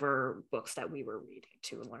whatever books that we were reading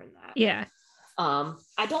to learn that. Yeah.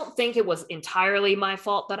 I don't think it was entirely my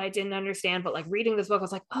fault that I didn't understand, but like reading this book, I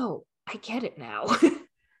was like, oh, I get it now.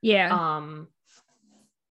 Yeah.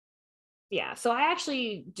 Yeah, so I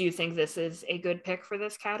actually do think this is a good pick for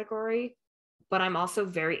this category, but I'm also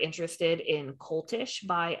very interested in Cultish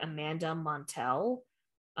by Amanda Montell,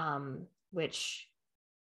 which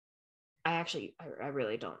I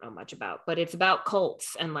really don't know much about, but it's about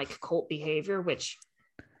cults and like cult behavior, which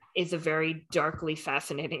is a very darkly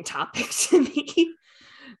fascinating topic to me.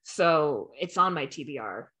 So it's on my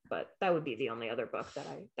TBR, but that would be the only other book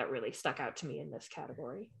that really stuck out to me in this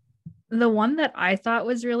category. The one that I thought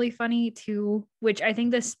was really funny too, which I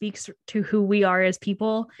think this speaks to who we are as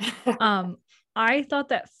people. I thought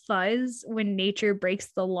that Fuzz, When Nature Breaks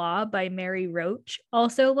the Law by Mary Roach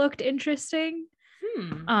also looked interesting.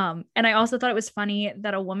 And I also thought it was funny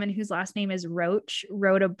that a woman whose last name is Roach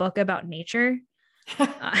wrote a book about nature.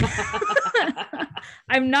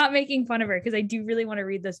 I'm not making fun of her because I do really want to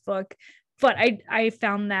read this book, but I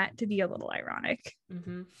found that to be a little ironic.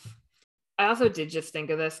 Mm-hmm. I also did just think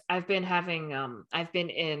of this. I've been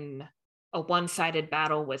in a one-sided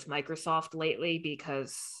battle with Microsoft lately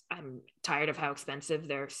because I'm tired of how expensive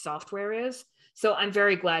their software is. So I'm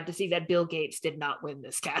very glad to see that Bill Gates did not win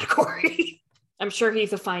this category. I'm sure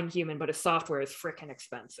he's a fine human, but his software is freaking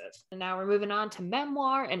expensive. And now we're moving on to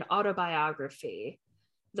memoir and autobiography.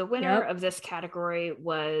 The winner of this category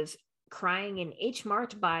was Crying in H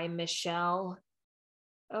Mart by Michelle.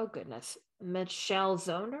 Oh, goodness. Michelle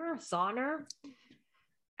Zauner?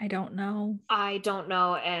 I don't know.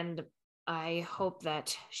 And I hope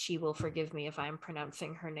that she will forgive me if I'm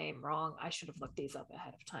pronouncing her name wrong. I should have looked these up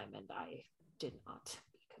ahead of time, and I did not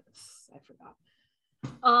because I forgot.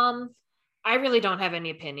 I really don't have any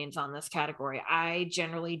opinions on this category. I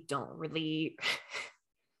generally don't really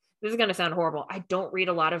this is going to sound horrible. I don't read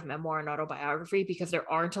a lot of memoir and autobiography because there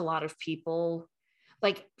aren't a lot of people,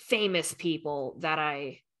 like famous people, that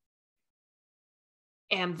I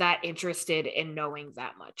am that interested in knowing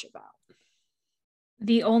that much about.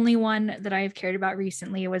 The only one that I've cared about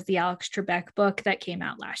recently was the Alex Trebek book that came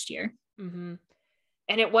out last year. Mm-hmm.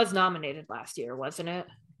 And it was nominated last year, wasn't it?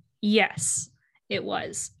 Yes, it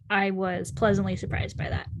was. I was pleasantly surprised by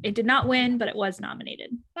that. It did not win, but it was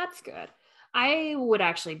nominated. That's good. I would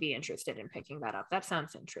actually be interested in picking that up. That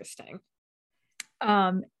sounds interesting.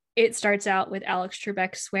 It starts out with Alex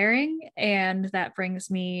Trebek swearing, and that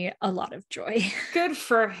brings me a lot of joy. Good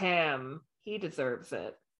for him. He deserves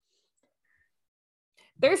it.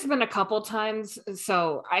 There's been a couple times,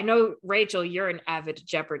 so I know, Rachel, you're an avid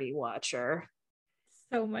Jeopardy watcher.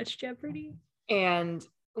 So much Jeopardy. And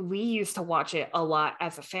we used to watch it a lot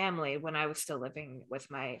as a family when I was still living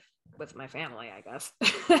with my family, I guess.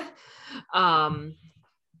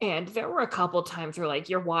 And there were a couple times where like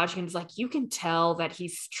you're watching, it's like you can tell that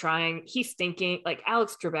he's thinking, like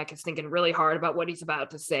Alex Trebek is thinking really hard about what he's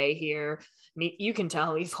about to say here. You can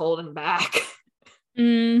tell he's holding back.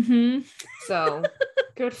 Mm-hmm. So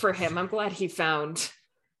good for him. I'm glad he found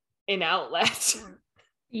an outlet.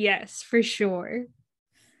 Yes, for sure.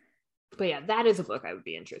 But yeah, that is a book I would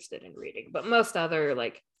be interested in reading. But most other,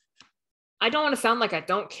 like, I don't want to sound like I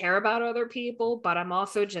don't care about other people, but I'm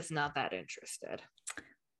also just not that interested.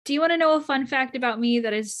 Do you want to know a fun fact about me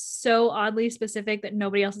that is so oddly specific that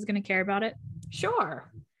nobody else is going to care about it?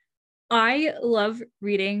 Sure. I love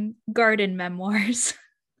reading garden memoirs.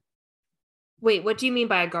 Wait, what do you mean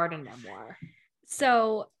by a garden memoir?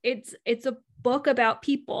 So it's a book about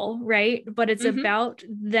people, right? But it's about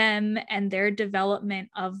them and their development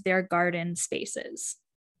of their garden spaces.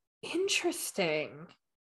 Interesting.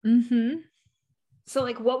 Mm-hmm. So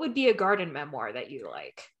like, what would be a garden memoir that you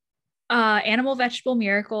like? Animal Vegetable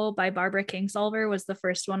Miracle by Barbara Kingsolver was the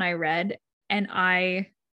first one I read, and I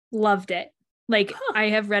loved it. Like, I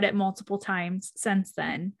have read it multiple times since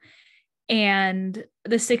then. And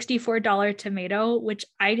the $64 Tomato, which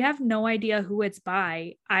I have no idea who it's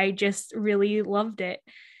by, I just really loved it.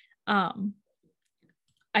 I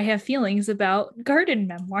have feelings about garden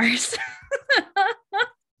memoirs.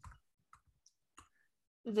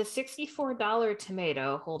 The $64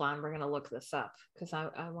 Tomato, hold on, we're going to look this up because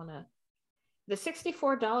I want to. The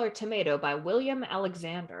 $64 Tomato by William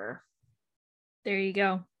Alexander. There you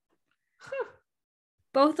go. Huh.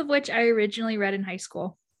 Both of which I originally read in high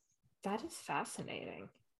school. That is fascinating.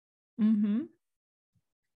 Mm-hmm.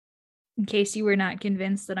 In case you were not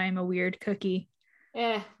convinced that I'm a weird cookie.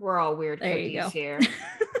 We're all weird cookies here.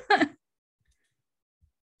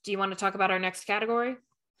 Do you want to talk about our next category?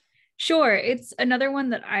 Sure. It's another one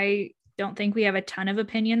that I don't think we have a ton of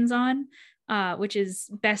opinions on, which is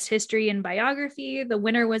Best History and Biography. The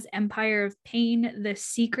winner was Empire of Pain, The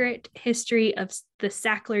Secret History of the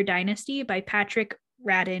Sackler Dynasty by Patrick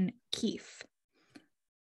Radden Keefe.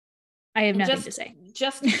 I have nothing to say.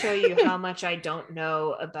 Just to show you how much I don't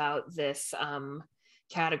know about this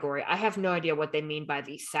category, I have no idea what they mean by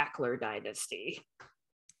the Sackler Dynasty.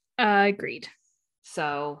 Agreed.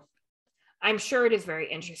 So I'm sure it is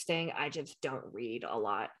very interesting. I just don't read a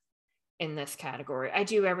lot in this category. I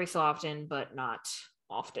do every so often, but not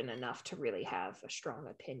often enough to really have a strong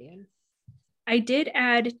opinion. I did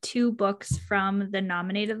add 2 books from the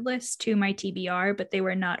nominated list to my TBR, but they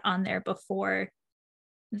were not on there before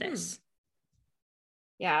this.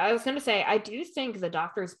 Yeah, I was going to say, I do think The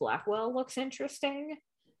Doctor's Blackwell looks interesting.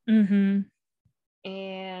 Mm-hmm.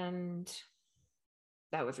 And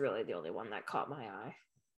that was really the only one that caught my eye.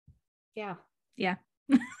 Yeah.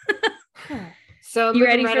 So you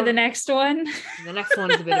ready for the next one? The next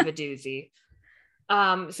one is a bit of a doozy.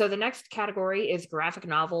 So the next category is graphic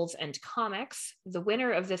novels and comics. The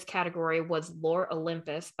winner of this category was Lore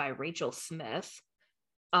Olympus by Rachel Smith.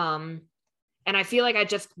 And I feel like I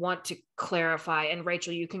just want to clarify, and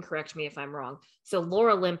Rachel, you can correct me if I'm wrong. So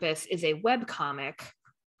Lore Olympus is a webcomic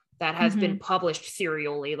that has been published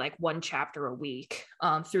serially, like 1 chapter a week,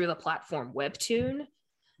 through the platform Webtoon.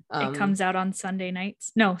 It comes out on Saturday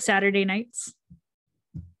nights. Saturday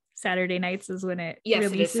nights is when it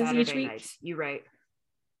releases each week. Nights. You're right.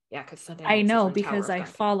 Yeah, because Sunday I know because I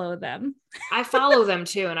follow them. I follow them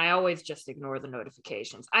too, and I always just ignore the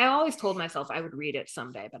notifications. I always told myself I would read it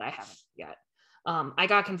someday, but I haven't yet. I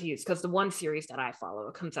got confused because the one series that I follow,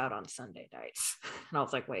 it comes out on Sunday nights. And I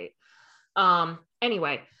was like, wait.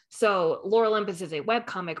 Anyway, so Lore Olympus is a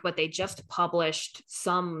webcomic, but they just published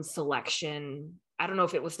some selection. I don't know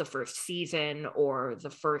if it was the first season or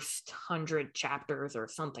the first 100 chapters or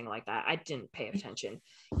something like that. I didn't pay attention.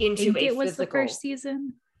 It was the first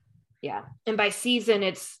season. Yeah. And by season,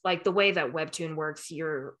 it's like the way that Webtoon works,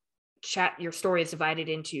 your story is divided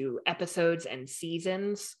into episodes and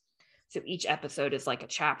seasons. So each episode is like a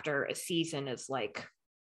chapter. A season is like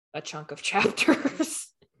a chunk of chapters.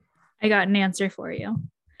 I got an answer for you.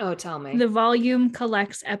 Oh, tell me. The volume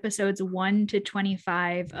collects episodes 1 to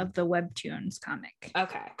 25 of the Webtoons comic.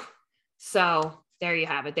 Okay. So there you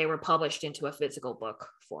have it. They were published into a physical book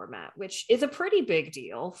format, which is a pretty big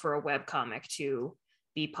deal for a webcomic to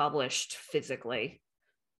be published physically.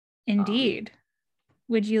 Indeed.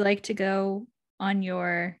 Would you like to go on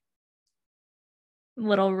your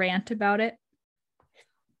little rant about it?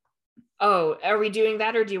 Oh, are we doing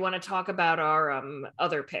that, or do you want to talk about our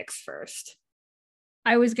other picks first?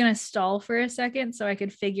 I was going to stall for a second so I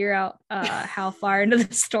could figure out how far into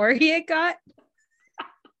the story it got.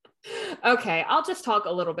 Okay, I'll just talk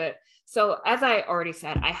a little bit. So as I already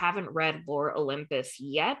said, I haven't read Lore Olympus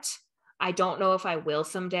yet. I don't know if I will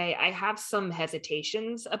someday. I have some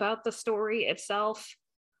hesitations about the story itself.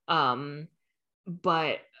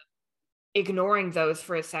 But ignoring those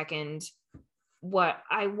for a second, what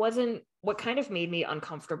kind of made me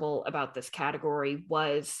uncomfortable about this category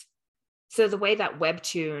was, so the way that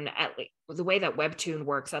Webtoon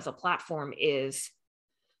works as a platform is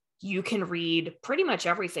you can read pretty much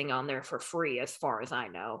everything on there for free, as far as I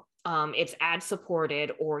know. It's ad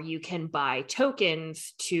supported, or you can buy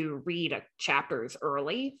tokens to read chapters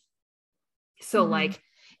early. So like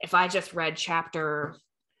if I just read chapter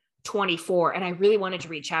 24 and I really wanted to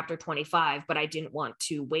read chapter 25, but I didn't want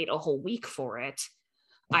to wait a whole week for it,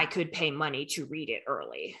 I could pay money to read it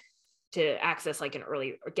early, to access get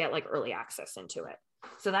early access into it.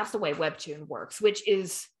 So that's the way Webtoon works, which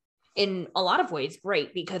is in a lot of ways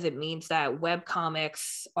great, because it means that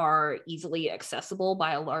webcomics are easily accessible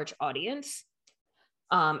by a large audience.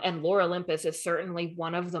 And Lore Olympus is certainly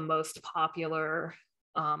one of the most popular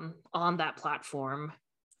on that platform.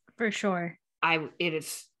 For sure. It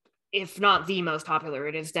is, if not the most popular,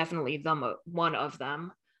 it is definitely one of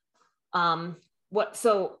them.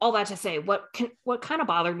 So all that to say, what kind of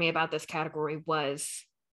bothered me about this category was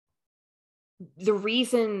the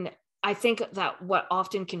reason. I think that what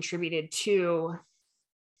often contributed to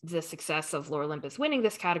the success of Lore Olympus winning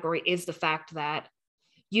this category is the fact that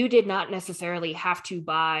you did not necessarily have to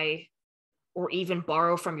buy or even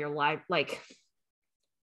borrow from your library. Like,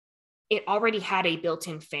 it already had a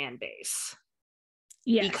built-in fan base.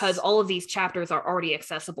 Yes. Because all of these chapters are already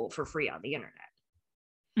accessible for free on the internet.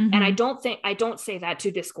 And I don't say that to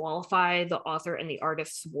disqualify the author and the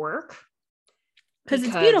artist's work. Because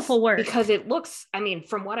it's beautiful work. Because it looks,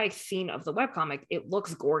 from what I've seen of the webcomic, it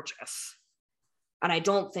looks gorgeous. And I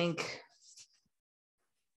don't think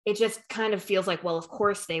it just kind of feels like, well, of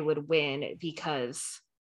course they would win because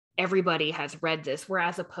everybody has read this,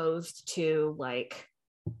 whereas opposed to like,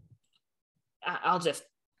 I'll just,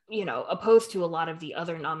 opposed to a lot of the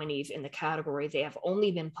other nominees in the category, they have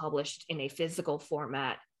only been published in a physical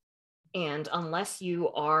format. And unless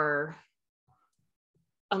you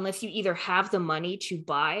either have the money to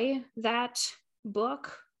buy that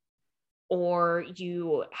book, or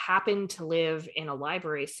you happen to live in a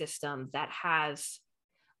library system that has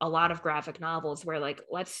a lot of graphic novels where, like,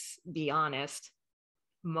 let's be honest,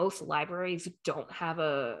 most libraries don't have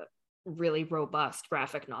a really robust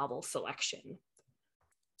graphic novel selection.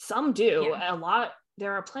 Some do,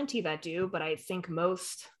 there are plenty that do, but I think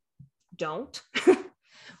most don't.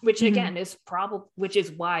 Which again which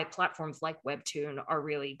is why platforms like Webtoon are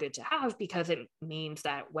really good to have, because it means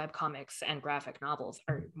that webcomics and graphic novels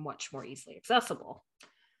are much more easily accessible.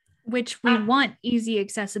 Which we want easy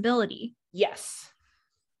accessibility. Yes.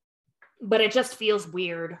 But it just feels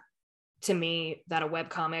weird to me that a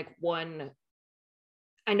webcomic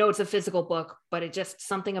I know it's a physical book, but it just,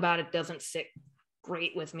 something about it doesn't sit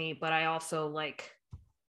great with me. But I also like,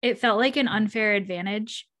 it felt like an unfair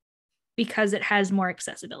advantage because it has more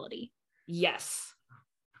accessibility. Yes.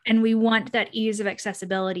 And we want that ease of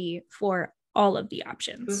accessibility for all of the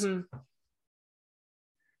options.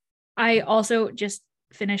 I also just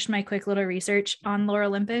finished my quick little research on Lore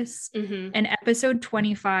Olympus, and episode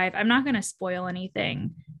 25, I'm not going to spoil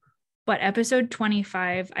anything, but episode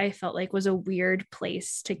 25 I felt like was a weird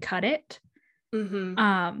place to cut it,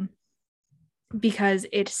 because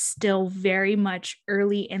it's still very much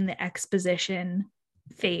early in the exposition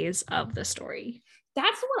phase of the story.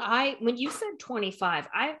 That's what when you said 25,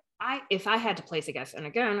 I if I had to place a guess, and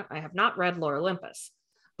again, I have not read Lore Olympus,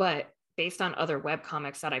 but based on other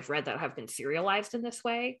webcomics that I've read that have been serialized in this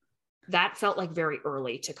way, that felt like very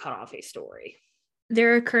early to cut off a story.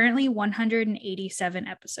 There are currently 187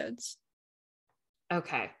 episodes.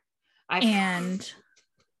 Okay. Oh,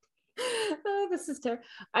 this is terrible.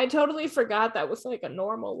 I totally forgot that was like a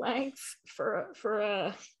normal length for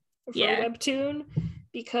a webtoon,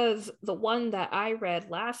 because the one that I read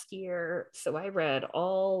last year, so I read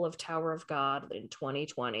all of Tower of God in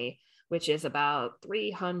 2020, which is about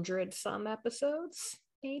 300 some episodes,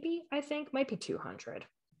 maybe, I think, might be 200.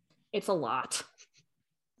 It's a lot.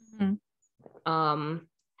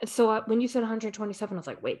 So when you said 127, I was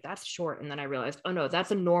like, wait, that's short. And then I realized, oh no,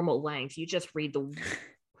 that's a normal length. You just read the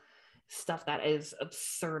stuff that is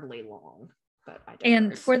absurdly long. But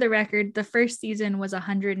and for the record, the first season was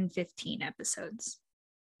 115 episodes.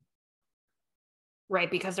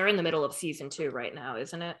 Right, because they're in the middle of season 2 right now,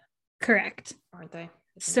 isn't it? Correct. Aren't they?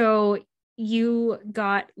 So you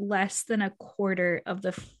got less than a quarter of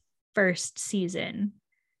the first season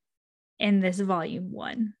in this volume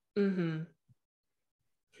 1.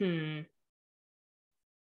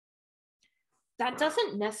 That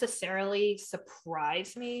doesn't necessarily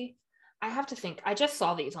surprise me. I have to think. I just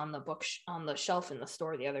saw these on the on the shelf in the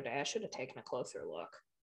store the other day. I should have taken a closer look.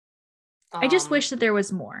 I just wish that there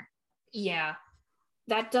was more. Yeah.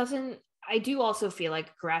 I do also feel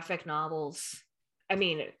like graphic novels, I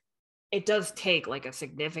mean, it does take like a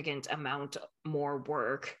significant amount more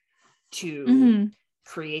work to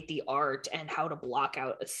create the art and how to block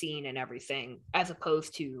out a scene and everything, as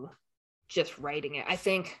opposed to just writing it. I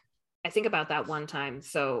think about that one time.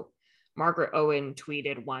 So Margaret Owen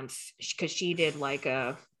tweeted once, because she did like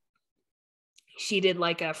a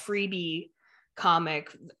freebie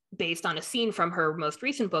comic based on a scene from her most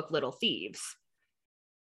recent book, Little Thieves.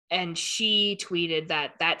 And she tweeted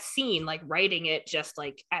that scene, like writing it just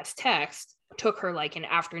like as text, took her like an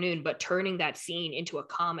afternoon, but turning that scene into a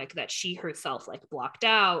comic that she herself like blocked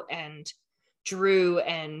out and drew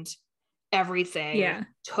and everything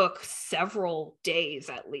took several days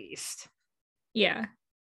at least. Yeah.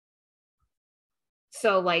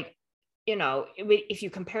 So like, if you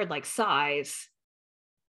compared like size,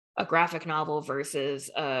 a graphic novel versus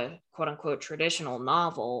a quote unquote traditional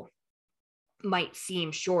novel might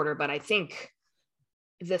seem shorter, but I think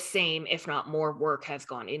the same, if not more, work has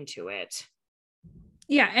gone into it.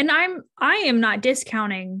 Yeah, and I am not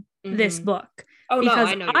discounting this book. Oh no,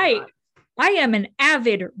 I know you're not. I am an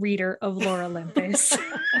avid reader of Lore Olympus. And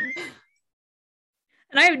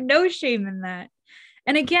I have no shame in that.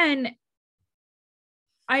 And again,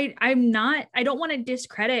 I don't want to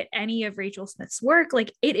discredit any of Rachel Smith's work.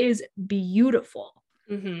 Like, it is beautiful.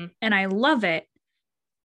 And I love it.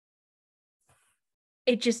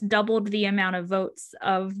 It just doubled the amount of votes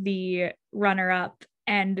of the runner-up,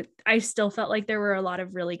 and I still felt like there were a lot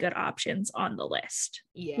of really good options on the list.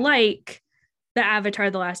 Yeah. Like the Avatar: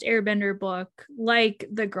 The Last Airbender book, like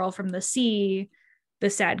The Girl from the Sea, The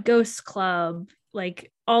Sad Ghosts Club,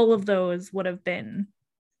 like all of those would have been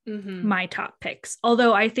my top picks.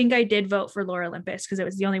 Although I think I did vote for Lore Olympus because it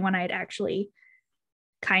was the only one I had actually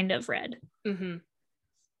kind of read.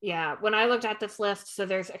 Yeah, when I looked at this list, so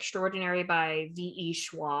there's Extraordinary by V.E.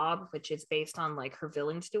 Schwab, which is based on like her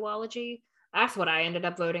villains duology. That's what I ended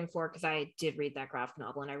up voting for because I did read that graphic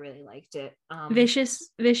novel and I really liked it. Vicious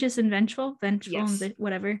and Vengeful, yes. And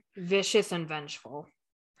whatever. Vicious and Vengeful.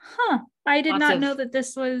 Huh. I did not know that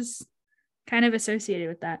this was kind of associated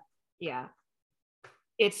with that. Yeah.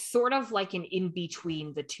 It's sort of like an in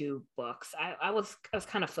between the two books. I was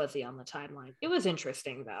kind of fuzzy on the timeline. It was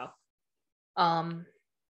interesting though.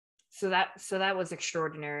 So that was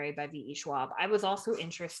Extraordinary by V.E. Schwab. I was also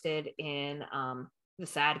interested in The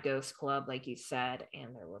Sad Ghost Club, like you said,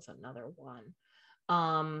 and there was another one.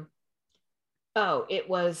 It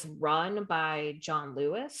was Run by John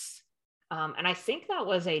Lewis. And I think that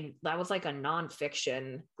was like a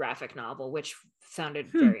nonfiction graphic novel, which sounded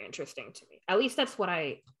very interesting to me. At least that's what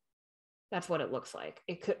it looks like.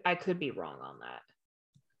 I could be wrong on that.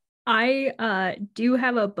 I do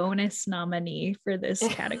have a bonus nominee for this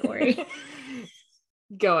category.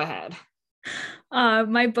 Go ahead.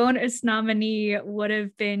 My bonus nominee would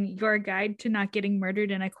have been Your Guide to Not Getting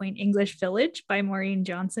Murdered in a Quaint English Village by Maureen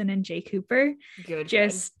Johnson and Jay Cooper. Good.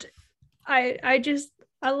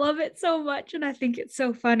 I love it so much and I think it's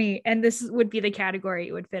so funny. And this would be the category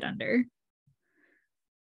it would fit under.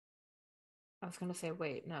 I was going to say,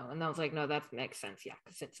 wait, no. And I was like, no, that makes sense. Yeah,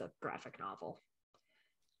 because it's a graphic novel.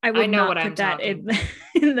 I would not put that in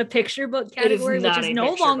the picture book category, which is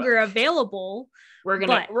no longer available. We're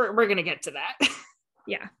gonna get to that.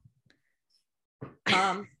 Yeah.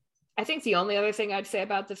 I think the only other thing I'd say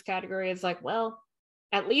about this category is like, well,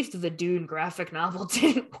 at least the Dune graphic novel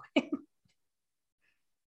didn't win.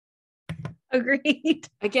 Agreed.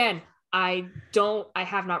 Again, I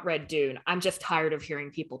have not read Dune. I'm just tired of hearing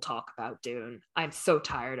people talk about Dune. I'm so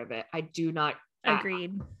tired of it. I do not.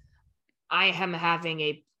 Agreed. I am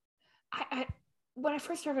having when I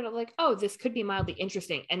first started, I'm like, oh, this could be mildly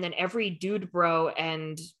interesting. And then every dude bro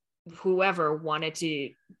and whoever wanted to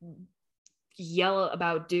yell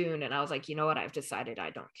about Dune. And I was like, you know what? I've decided I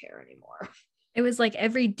don't care anymore. It was like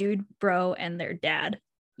every dude bro and their dad.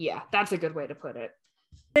 Yeah, that's a good way to put it.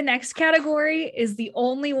 The next category is the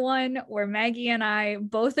only one where Maggie and I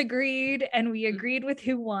both agreed, and we agreed with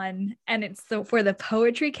who won. And it's for the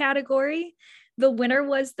poetry category. The winner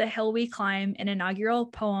was The Hill We Climb, an inaugural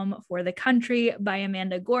poem for the country by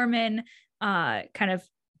Amanda Gorman, kind of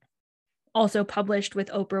also published with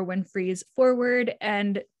Oprah Winfrey's foreword.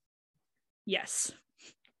 And yes,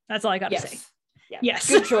 that's all I got to say. Yeah. Yes.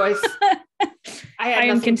 Good choice. I am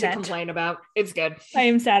nothing content to complain about. It's good. I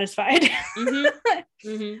am satisfied.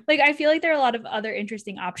 Like, I feel like there are a lot of other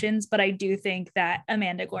interesting options, but I do think that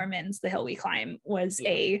Amanda Gorman's The Hill We Climb was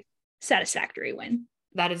a satisfactory win.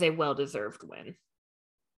 That is a well-deserved win.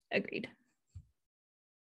 Agreed.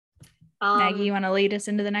 Maggie, you want to lead us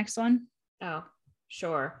into the next one? Oh,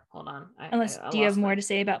 sure. Hold on. Do you have more to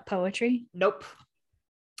say about poetry? Nope.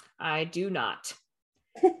 I do not.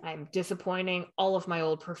 I'm disappointing all of my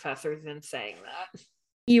old professors in saying that.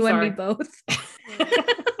 You and me both.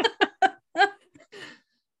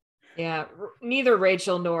 Yeah, neither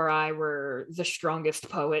Rachel nor I were the strongest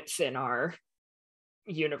poets in our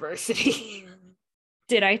university.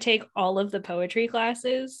 Did I take all of the poetry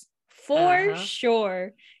classes? For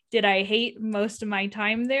sure. Did I hate most of my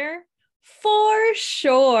time there? For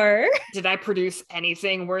sure. Did I produce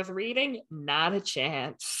anything worth reading? Not a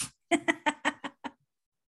chance.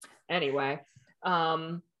 Anyway,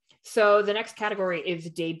 so the next category is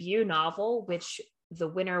debut novel, which the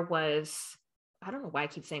winner was, I don't know why I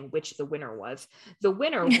keep saying which the winner was. The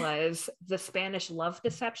winner was The Spanish Love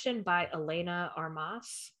Deception by Elena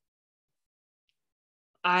Armas.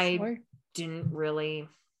 I didn't really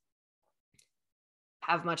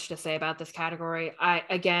have much to say about this category.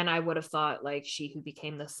 I would have thought like She Who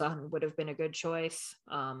Became the Sun would have been a good choice.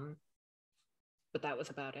 But that was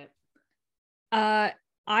about it.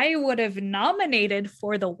 I would have nominated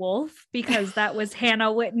For the Wolf because that was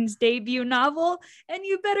Hannah Witten's debut novel, and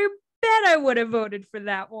you better bet I would have voted for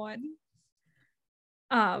that one.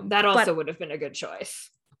 That also would have been a good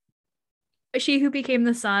choice. She Who Became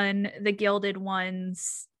the Sun, The Gilded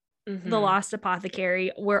Ones, The Lost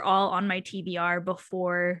Apothecary were all on my TBR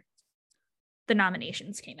before the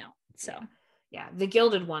nominations came out. So yeah, The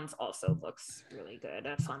Gilded Ones also looks really good.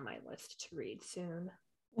 That's on my list to read soon.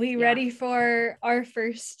 We ready for our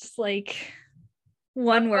first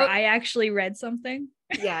one where I actually read something?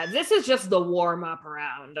 Yeah, this is just the warm up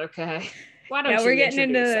round, okay? Why don't we're you getting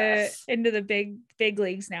introduce into us? the big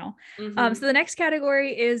leagues now. Mhm. So the next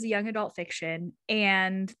category is young adult fiction,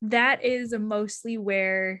 and that is mostly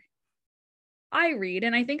where I read,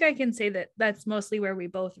 and I think I can say that that's mostly where we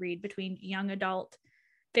both read, between young adult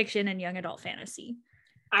fiction and young adult fantasy.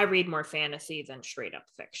 I read more fantasy than straight up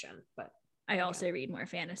fiction, but I also read more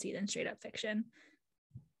fantasy than straight up fiction.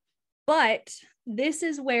 But this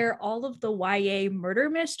is where all of the YA murder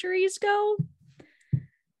mysteries go.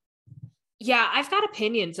 yeah, I've got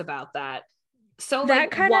opinions about that. So That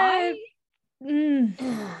like kind why of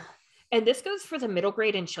and this goes for the middle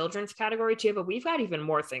grade and children's category too, but we've got even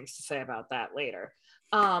more things to say about that later.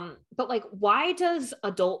 But like, why does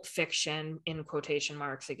adult fiction, in quotation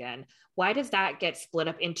marks again, why does that get split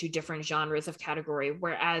up into different genres of category?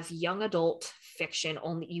 Whereas young adult fiction,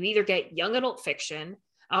 only you either get young adult fiction.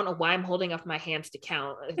 I don't know why I'm holding up my hands to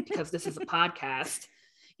count because this is a podcast.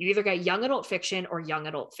 You either get young adult fiction or young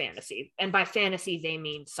adult fantasy. And by fantasy, they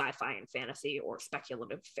mean sci-fi and fantasy or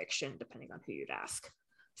speculative fiction, depending on who you'd ask.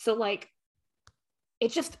 So like,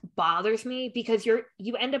 it just bothers me because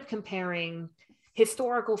you end up comparing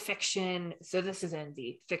historical fiction. So this is in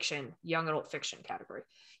the fiction, young adult fiction category.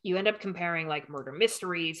 You end up comparing like murder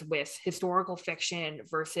mysteries with historical fiction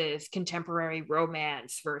versus contemporary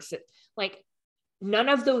romance versus like none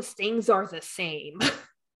of those things are the same.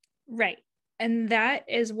 right. And that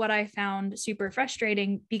is what I found super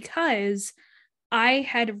frustrating, because I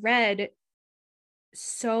had read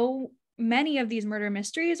so many of these murder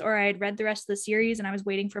mysteries, or I had read the rest of the series and I was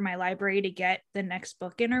waiting for my library to get the next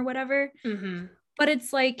book in or whatever. Mm-hmm. But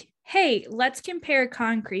it's like, hey, let's compare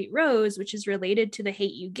Concrete Rose, which is related to The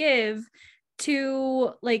Hate U Give,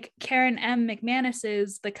 to like Karen M.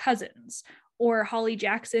 McManus's The Cousins, or Holly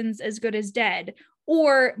Jackson's As Good as Dead,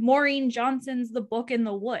 or Maureen Johnson's The Book in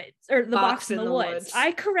the Woods, or The Box in the Woods.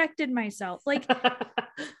 I corrected myself. Like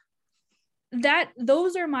that,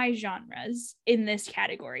 those are my genres in this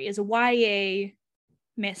category, is YA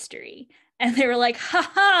mystery. And they were like,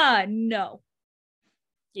 haha, no.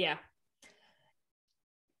 Yeah.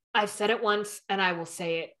 I've said it once and I will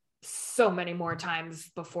say it so many more times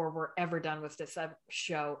before we're ever done with this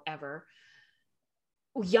show ever.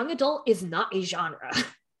 Young adult is not a genre.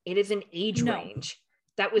 It is an age range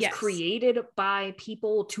that was created by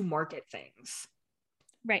people to market things.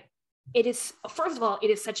 Right. It is, first of all, it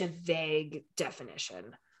is such a vague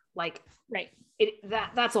definition. Like, right.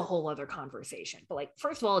 That's a whole other conversation. But like,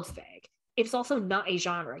 first of all, it's vague. It's also not a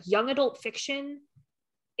genre. Young adult fiction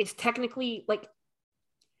is technically like,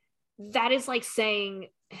 that is like saying,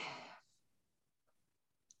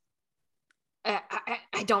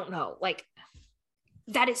 I don't know, like,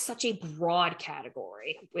 that is such a broad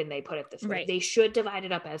category when they put it this way. Right. They should divide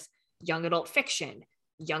it up as young adult fiction,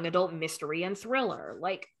 young adult mystery and thriller.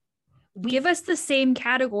 Like, give us the same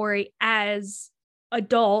category as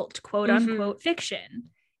adult, quote unquote, fiction.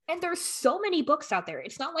 And there's so many books out there.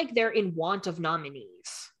 It's not like they're in want of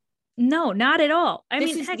nominees. No, not at all. I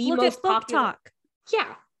mean, heck, look at Book Talk.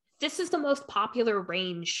 Yeah. This is the most popular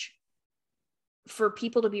range for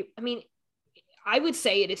people to be, I mean, I would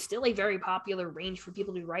say it is still a very popular range for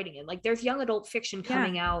people to be writing in. Like, there's young adult fiction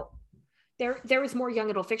coming out. There is more young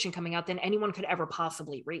adult fiction coming out than anyone could ever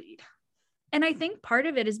possibly read. And I think part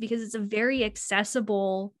of it is because it's a very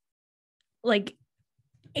accessible, like,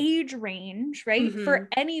 age range, right? For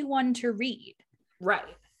anyone to read. Right.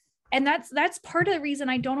 And that's part of the reason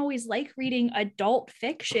I don't always like reading adult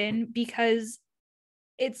fiction, because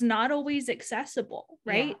it's not always accessible,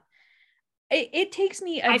 right? Yeah. It takes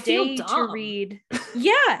me a day to read.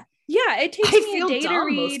 Yeah. It takes me a day to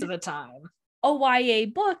read most of the time a YA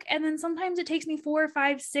book, and then sometimes it takes me 4 or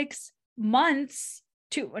 5, 6 months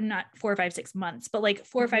to, not 4 or 5, 6 months, but like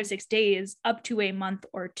 4 or 5, 6 days, up to a month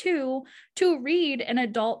or two, to read an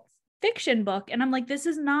adult fiction book. And I'm like, this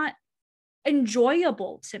is not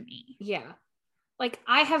enjoyable to me. Yeah. Like,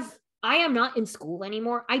 I am not in school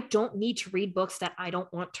anymore. I don't need to read books that I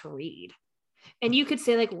don't want to read. And you could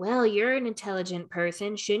say like, well, you're an intelligent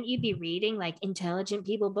person. Shouldn't you be reading like intelligent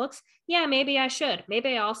people books? Yeah, maybe I should.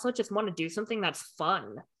 Maybe I also just want to do something that's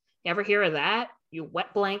fun. You ever hear of that? You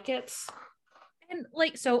wet blankets? And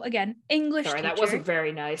like, so again, English Sorry, teacher. that wasn't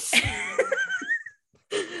very nice.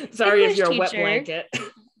 Sorry English if you're teacher, a wet blanket.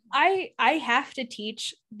 I have to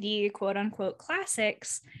teach the quote unquote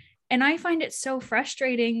classics. And I find it so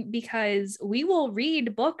frustrating because we will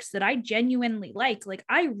read books that I genuinely like. Like,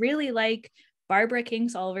 I really like Barbara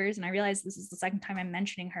Kingsolver's, and I realize this is the second time I'm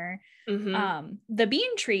mentioning her, The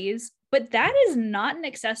Bean Trees, but that is not an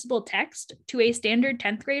accessible text to a standard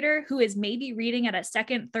 10th grader who is maybe reading at a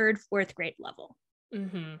 2nd, 3rd, 4th grade level.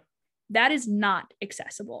 That is not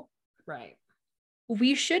accessible. Right.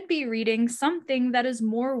 we should be reading something that is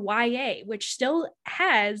more YA, which still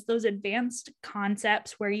has those advanced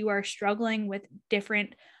concepts where you are struggling with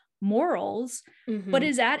different morals, but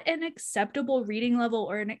is at an acceptable reading level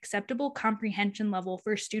or an acceptable comprehension level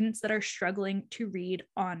for students that are struggling to read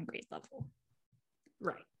on grade level.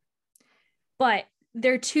 Right. But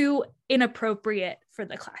they're too inappropriate for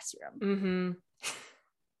the classroom.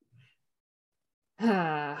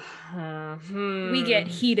 We get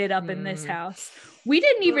heated up in this house. We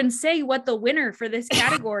didn't even say what the winner for this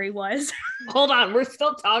category was. Hold on, we're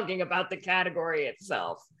still talking about the category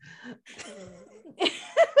itself.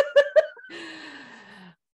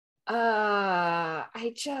 I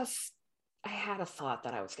had a thought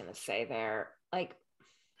that I was gonna say there. Like,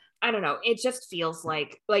 I don't know, it just feels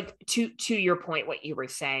like to your point, what you were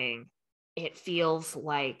saying, it feels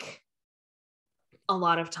like a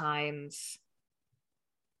lot of times,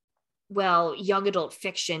 well, young adult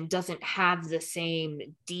fiction doesn't have the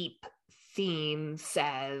same deep themes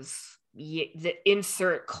as the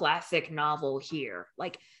insert classic novel here.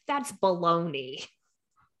 Like, that's baloney.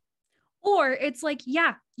 Or it's like,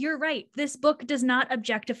 yeah, you're right. This book does not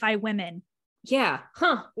objectify women. Yeah.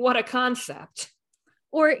 Huh. What a concept.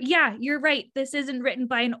 Or, yeah, you're right. This isn't written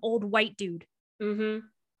by an old white dude.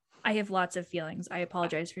 I have lots of feelings. I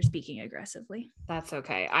apologize for speaking aggressively. That's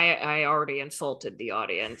okay. I already insulted the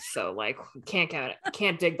audience, so like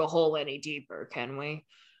can't dig the hole any deeper, can we?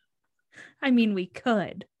 I mean, we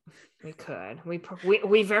could. We could.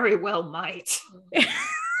 We very well might.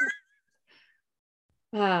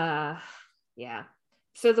 Yeah.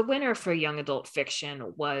 So the winner for young adult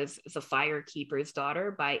fiction was The Firekeeper's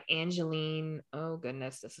Daughter by Angeline. Oh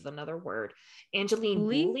goodness, this is another word. Angeline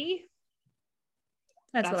Woolley.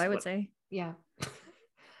 That's what I would say. Yeah.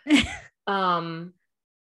 I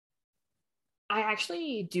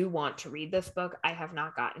actually do want to read this book. I have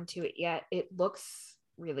not gotten to it yet. It looks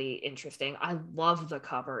really interesting. I love the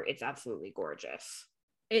cover. It's absolutely gorgeous.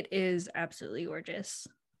 It is absolutely gorgeous.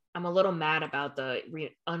 I'm a little mad about the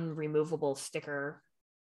unremovable sticker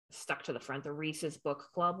stuck to the front, the Reese's Book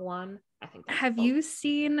Club one. I think. Have you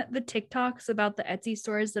seen the TikToks about the Etsy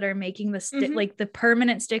stores that are making the like the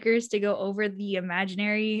permanent stickers to go over the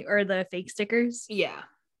imaginary or the fake stickers? Yeah.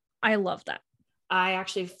 I love that. I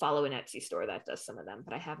actually follow an Etsy store that does some of them,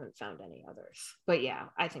 but I haven't found any others. But yeah,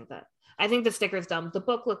 I think the sticker's dumb. The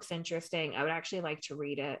book looks interesting. I would actually like to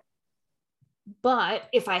read it. But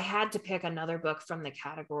if I had to pick another book from the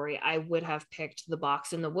category, I would have picked The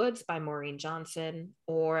Box in the Woods by Maureen Johnson,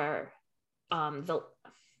 or I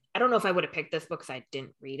don't know if I would have picked this book because I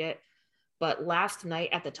didn't read it, but Last Night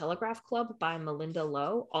at the Telegraph Club by Melinda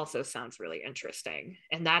Lowe also sounds really interesting.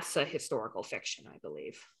 And that's a historical fiction, I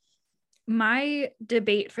believe. My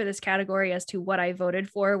debate for this category as to what I voted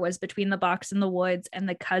for was between The Box in the Woods and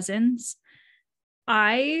The Cousins.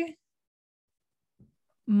 I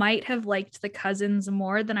might have liked The Cousins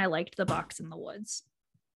more than I liked The Box in the Woods.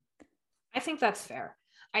 I think that's fair.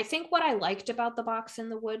 I think what I liked about The Box in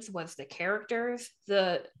the Woods was the characters.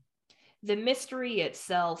 The mystery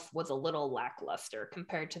itself was a little lackluster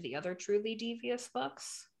compared to the other Truly Devious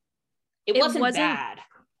books. It wasn't bad.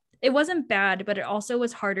 It wasn't bad, but it also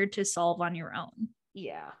was harder to solve on your own.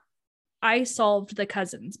 Yeah. I solved the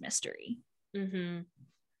Cousins mystery.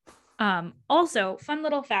 Also, fun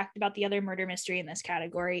little fact about the other murder mystery in this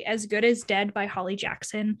category, As Good as Dead by Holly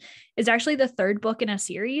Jackson is actually the third book in a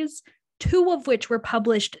series, 2 of which were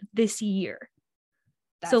published this year.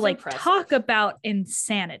 That's so impressive. Talk about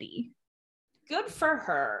insanity. Good for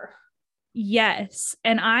her. Yes.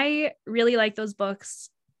 And I really like those books.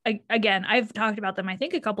 Again, I've talked about them, I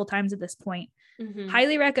think, a couple times at this point.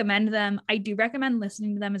 Highly recommend them. I do recommend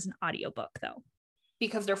listening to them as an audiobook, though.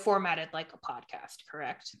 Because they're formatted like a podcast,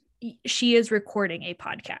 correct? She is recording a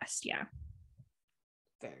podcast, yeah.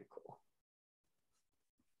 Very cool.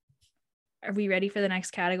 Are we ready for the next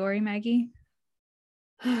category, Maggie?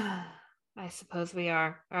 I suppose we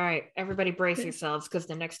are. All right, everybody brace yourselves, because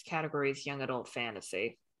the next category is young adult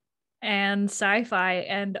fantasy. And sci-fi,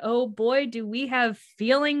 and oh boy, do we have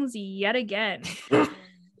feelings yet again.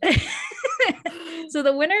 So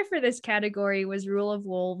the winner for this category was Rule of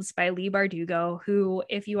Wolves by Leigh Bardugo, who,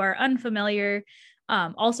 if you are unfamiliar,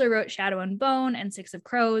 also wrote Shadow and Bone and Six of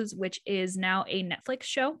Crows, which is now a Netflix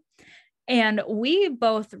show. And we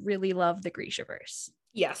both really love the Grishaverse.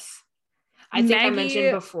 Yes. I think I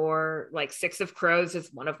mentioned before, like, Six of Crows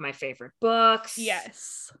is one of my favorite books.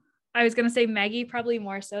 Yes. I was going to say Maggie probably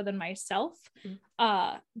more so than myself.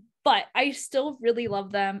 But I still really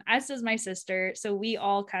love them, as does my sister. So we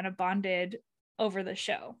all kind of bonded over the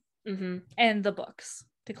show and the books,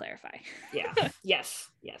 to clarify. Yeah. Yes.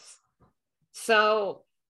 So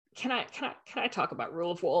can I talk about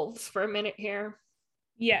Rule of Wolves for a minute here?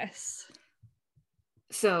 Yes.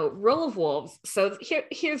 So Rule of Wolves. So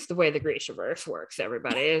here's the way the Grishaverse works,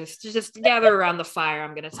 everybody. Is just gather around the fire.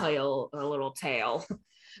 I'm gonna tell you a little tale.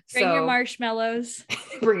 Bring your marshmallows.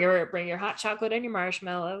 bring your hot chocolate and your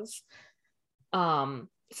marshmallows.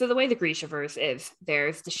 So the way the Grishaverse is,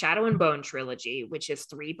 there's the Shadow and Bone trilogy, which is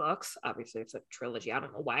 3 books. Obviously, it's a trilogy. I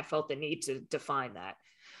don't know why I felt the need to define that.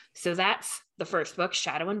 So that's the first book,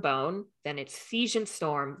 Shadow and Bone. Then it's Siege and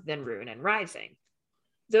Storm, then Ruin and Rising.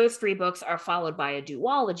 Those 3 books are followed by a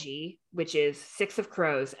duology, which is Six of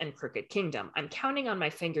Crows and Crooked Kingdom. I'm counting on my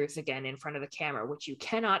fingers again in front of the camera, which you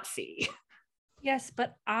cannot see. Yes,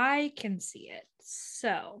 but I can see it.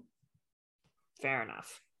 So. Fair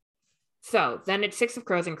enough. So then it's Six of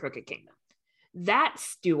Crows and Crooked Kingdom. That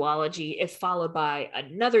duology is followed by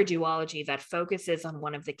another duology that focuses on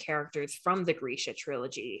one of the characters from the Grisha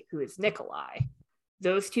trilogy, who is Nikolai.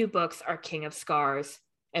 Those 2 books are King of Scars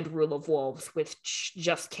and Rule of Wolves, which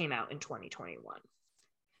just came out in 2021.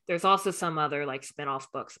 There's also some other like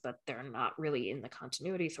spin-off books, but they're not really in the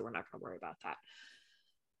continuity, so we're not going to worry about that.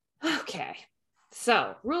 Okay.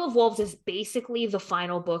 So, Rule of Wolves is basically the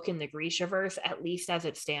final book in the Grishaverse, at least as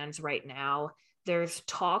it stands right now. There's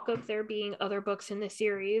talk of there being other books in the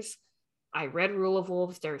series. I read Rule of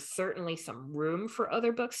Wolves. There's certainly some room for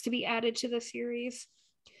other books to be added to the series.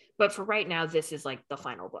 But for right now, this is like the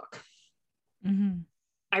final book. Mm-hmm.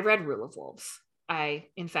 I read Rule of Wolves.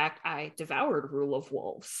 In fact, I devoured Rule of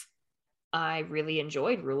Wolves. I really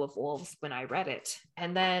enjoyed Rule of Wolves when I read it.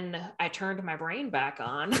 And then I turned my brain back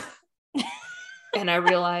on and I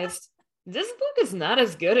realized this book is not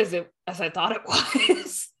as good as I thought it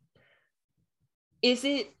was.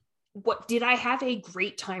 Did I have a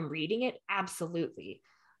great time reading it? Absolutely.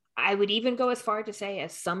 I would even go as far to say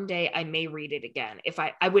as someday I may read it again. If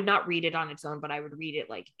I would not read it on its own, but I would read it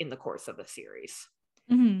like in the course of a series.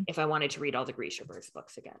 Mm-hmm. If I wanted to read all the Grishaverse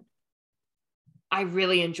books again. I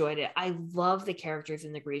really enjoyed it. I love the characters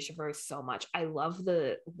in the Grishaverse so much. I love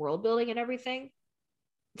the world building and everything.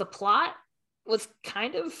 The plot was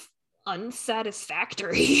kind of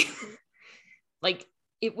unsatisfactory. Like,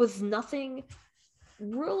 it was nothing.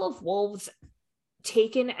 Rule of Wolves,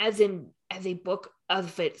 taken as a book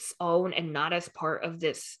of its own and not as part of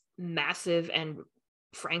this massive and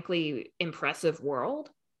frankly impressive world,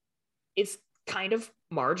 is kind of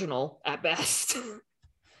marginal at best.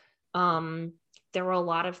 There were a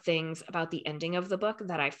lot of things about the ending of the book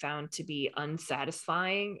that I found to be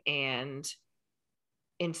unsatisfying and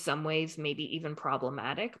in some ways maybe even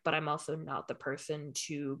problematic, but I'm also not the person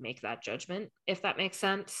to make that judgment, if that makes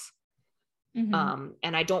sense. Mm-hmm.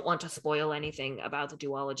 And I don't want to spoil anything about the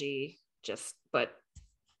duology,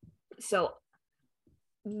 so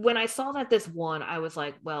when I saw that this won, I was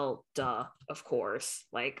like, well, duh, of course.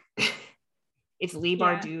 Like, it's Leigh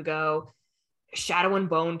Bardugo. Shadow and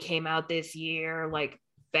Bone came out this year. Like,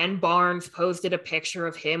 Ben Barnes posted a picture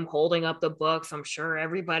of him holding up the books. I'm sure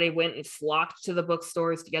everybody went and flocked to the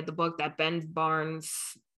bookstores to get the book that Ben Barnes,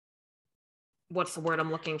 what's the word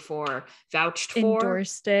I'm looking for? Vouched for?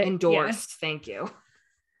 Endorsed it. Endorsed, yeah. Thank you.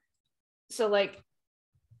 So, like,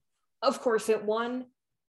 of course it won.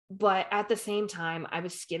 But at the same time, I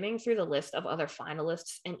was skimming through the list of other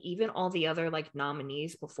finalists and even all the other like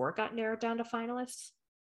nominees before it got narrowed down to finalists.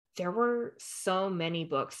 There were so many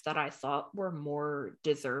books that I thought were more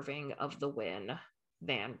deserving of the win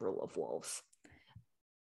than Rule of Wolves.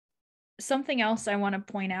 Something else I want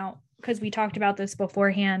to point out, because we talked about this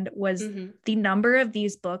beforehand, was the number of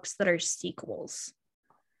these books that are sequels.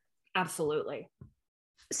 Absolutely.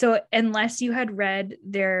 So unless you had read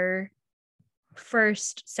their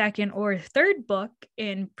first, second, or third book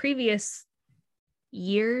in previous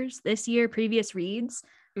years, this year, previous reads,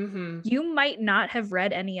 you might not have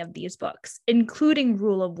read any of these books, including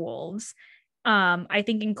Rule of Wolves. I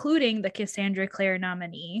think including the Cassandra Clare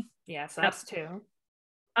nominee. Yes, that's two.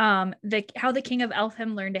 How the King of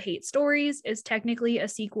Elfham Learned to Hate Stories is technically a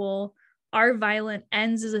sequel. Our Violent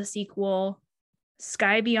Ends is a sequel.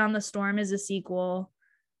 Sky Beyond the Storm is a sequel.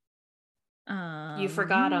 You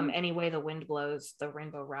forgot Any Way the Wind Blows, the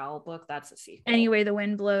Rainbow Rowell book. That's a sequel. Any Way the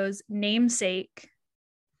Wind Blows, Namesake,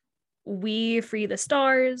 We Free the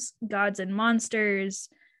Stars, Gods and Monsters,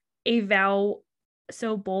 A Vow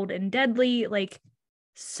So Bold and Deadly. Like,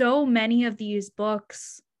 so many of these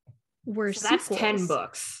books were sequels. That's 10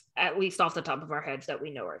 books, at least off the top of our heads, that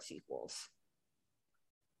we know are sequels.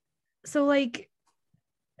 So, like,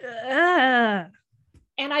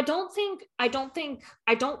 and I don't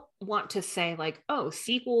want to say like, oh,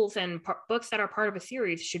 sequels and books that are part of a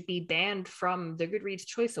series should be banned from the Goodreads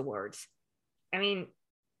Choice Awards. I mean,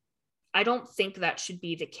 I don't think that should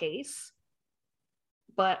be the case.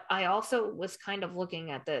 But I also was kind of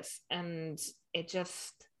looking at this and it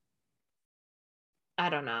just, I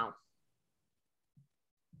don't know.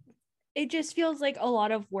 It just feels like a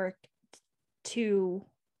lot of work to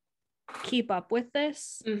keep up with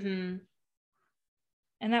this. Mm-hmm.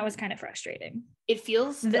 And that was kind of frustrating. It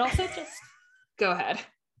also just, go ahead.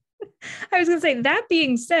 I was going to say, that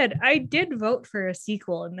being said, I did vote for a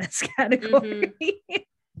sequel in this category.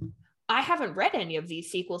 Mm-hmm. I haven't read any of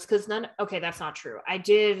these sequels because okay, that's not true. I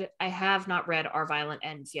have not read Our Violent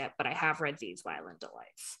Ends yet, but I have read These Violent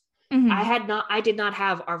Delights. Mm-hmm. I did not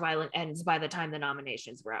have Our Violent Ends by the time the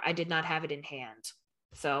nominations were out. I did not have it in hand.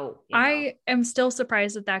 So I am still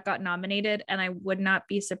surprised that got nominated, and I would not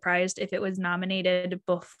be surprised if it was nominated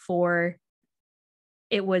before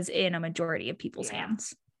it was in a majority of people's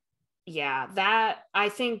hands. Yeah, I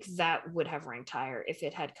think that would have ranked higher if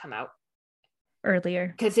it had come out earlier,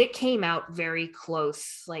 because it came out very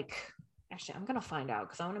close. Like, actually, I'm gonna find out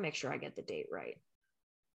because I want to make sure I get the date right.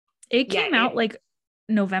 It came out like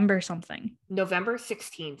November something. November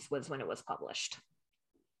 16th was when it was published,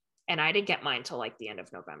 and I didn't get mine till like the end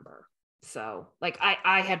of November. So like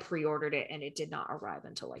I had pre-ordered it and it did not arrive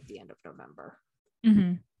until like the end of November.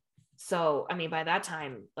 Mm-hmm. So I mean, by that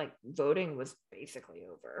time, like voting was basically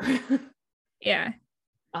over. Yeah.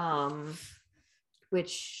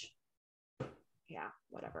 Which, yeah,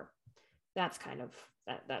 whatever. That's kind of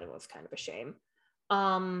that was kind of a shame.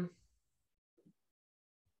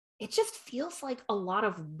 It just feels like a lot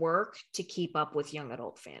of work to keep up with young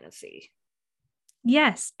adult fantasy.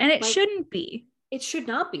 Yes, and it shouldn't be. It should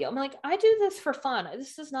not be. I'm like, I do this for fun.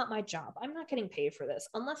 This is not my job. I'm not getting paid for this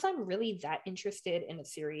unless I'm really that interested in a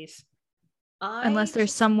series. Unless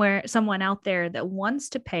there's someone out there that wants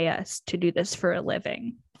to pay us to do this for a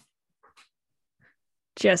living.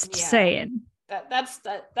 Just saying. That's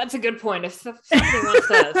a good point. If somebody wants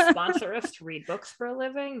to sponsor us to read books for a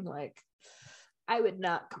living, like, I would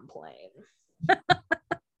not complain.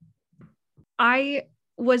 I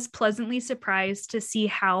was pleasantly surprised to see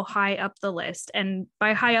how high up the list, and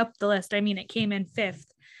by high up the list, I mean it came in 5th,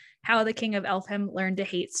 How the King of Elfham Learned to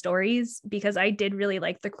Hate Stories, because I did really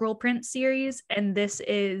like the Cruel Prince series, and this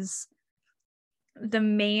is the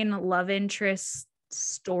main love interest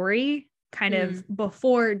story kind of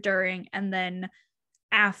before, during, and then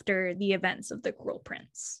after the events of the Cruel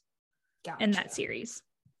Prince in that series.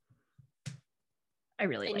 I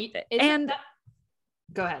really liked it. And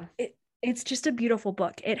go ahead. It's just a beautiful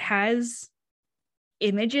book. It has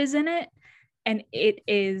images in it and it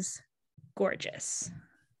is gorgeous.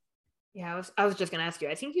 Yeah, I was just gonna ask you.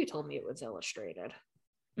 I think you told me it was illustrated.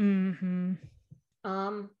 Mm-hmm.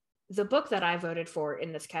 The book that I voted for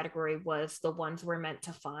in this category was The Ones We're Meant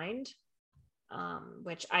to Find,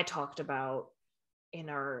 which I talked about in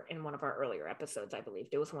one of our earlier episodes. I believe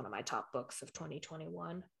it was one of my top books of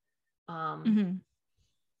 2021.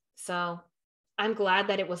 So I'm glad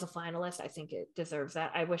that it was a finalist. I think it deserves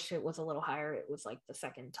that. I wish it was a little higher. It was like the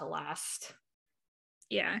second to last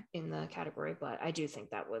in the category, but I do think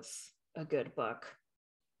that was a good book.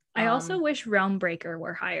 I also wish Realm Breaker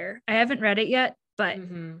were higher. I haven't read it yet, but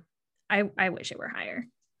I wish it were higher.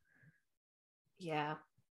 Yeah.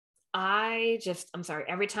 I'm sorry.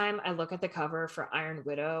 Every time I look at the cover for Iron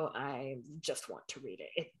Widow, I just want to read it.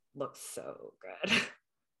 It looks so good.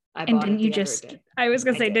 I bought it the other day. I was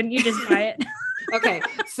going to say, didn't you just buy it? Okay.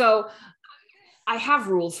 So I have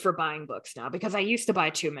rules for buying books now because I used to buy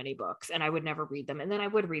too many books and I would never read them. And then I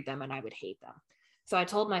would read them and I would hate them. So I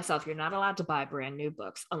told myself, you're not allowed to buy brand new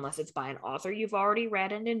books unless it's by an author you've already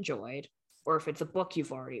read and enjoyed, or if it's a book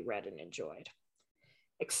you've already read and enjoyed.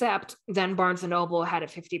 Except then Barnes & Noble had a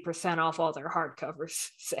 50% off all their hardcovers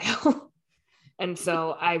sale. And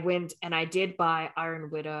so I went and I did buy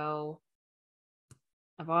Iron Widow.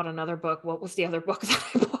 I bought another book. What was the other book that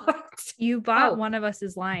I bought? You bought One of Us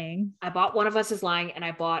is Lying. I bought One of Us is Lying, and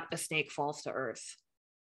I bought A Snake Falls to Earth.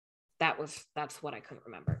 That's what I couldn't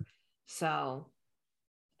remember. So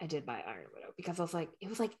I did buy Iron Widow because I was like, it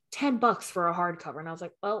was like $10 for a hardcover. And I was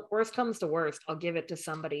like, well, worst comes to worst, I'll give it to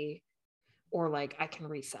somebody, or like I can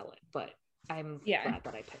resell it. But I'm glad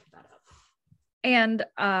that I picked that up. And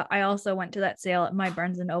I also went to that sale at my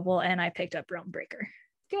Barnes & Noble and I picked up Realm Breaker.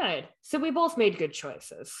 Good. So we both made good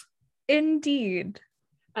choices. Indeed.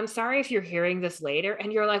 I'm sorry if you're hearing this later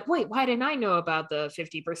and you're like, wait, why didn't I know about the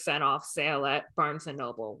 50% off sale at Barnes &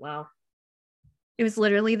 Noble? Well, it was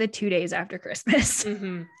literally the 2 days after Christmas.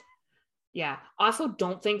 Mm-hmm. Yeah. Also,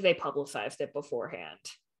 don't think they publicized it beforehand.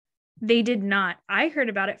 They did not. I heard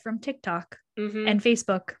about it from TikTok and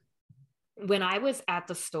Facebook. When I was at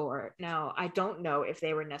the store, now I don't know if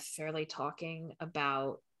they were necessarily talking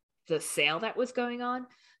about the sale that was going on.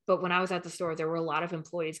 But when I was at the store, there were a lot of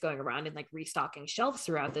employees going around and like restocking shelves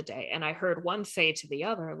throughout the day. And I heard one say to the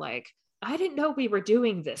other, like, I didn't know we were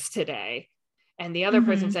doing this today. And the other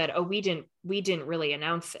person said, oh, we didn't really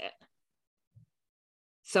announce it.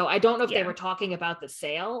 So I don't know if they were talking about the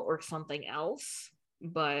sale or something else,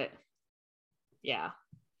 but yeah,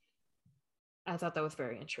 I thought that was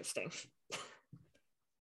very interesting.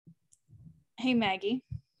 Hey, Maggie.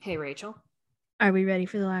 Hey, Rachel. Are we ready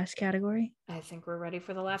for the last category? I think we're ready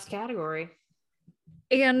for the last category.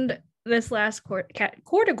 And this last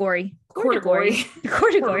category.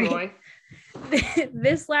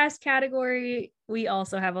 This last category, we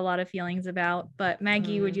also have a lot of feelings about. But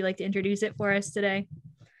Maggie, would you like to introduce it for us today?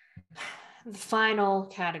 The final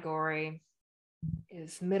category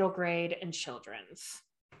is middle grade and children's.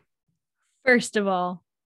 First of all,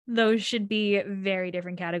 those should be very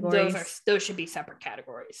different categories. Those should be separate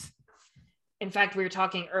categories. In fact, we were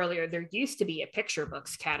talking earlier, there used to be a picture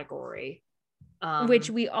books category. Which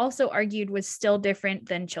we also argued was still different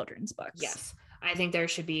than children's books. Yes. I think there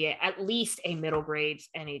should be at least a middle grade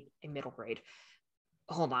and a middle grade.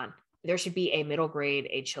 Hold on. There should be a middle grade,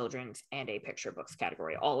 a children's, and a picture books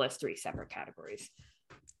category, all as 3 separate categories.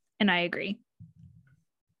 And I agree.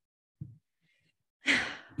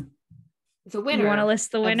 The winner. You want to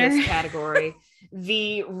list the winner? Of this category,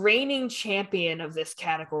 the reigning champion of this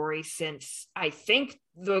category since I think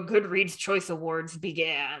the Goodreads Choice Awards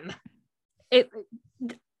began.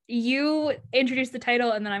 You introduce the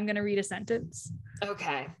title and then I'm going to read a sentence.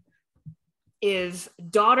 Okay. Is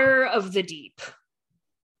Daughter of the Deep.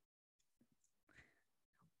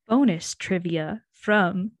 Bonus trivia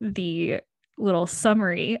from the little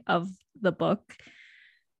summary of the book.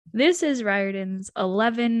 This is Riordan's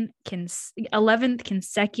 11th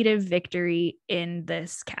consecutive victory in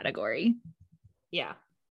this category. Yeah.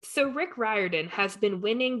 So Rick Riordan has been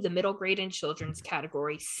winning the middle grade and children's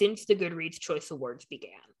category since the Goodreads Choice Awards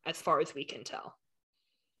began, as far as we can tell.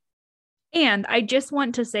 And I just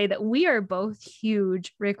want to say that we are both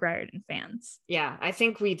huge Rick Riordan fans. Yeah, I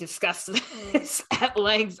think we discussed this at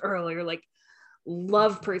length earlier. Like,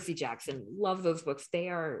 love Percy Jackson, love those books. They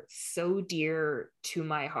are so dear to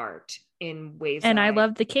my heart in ways. And I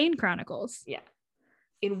love the Kane Chronicles. Yeah,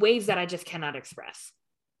 in ways that I just cannot express.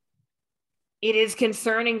 It is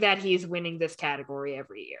concerning that he's winning this category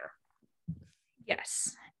every year.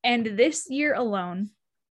 Yes. And this year alone,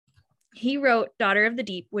 he wrote Daughter of the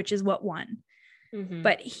Deep, which is what won.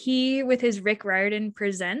 But he, with his Rick Riordan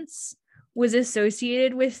Presents, was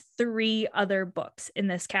associated with 3 other books in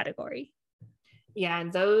this category. Yeah,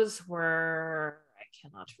 and those were, I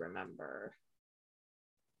cannot remember.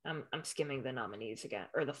 I'm skimming the nominees again,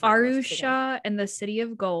 or the Arusha and the City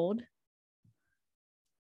of Gold,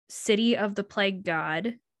 City of the Plague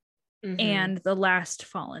God, and The Last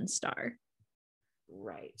Fallen Star.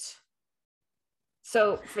 Right.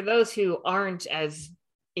 So for those who aren't as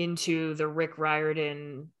into the Rick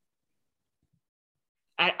Riordan,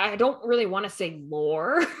 I don't really want to say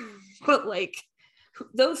lore, but like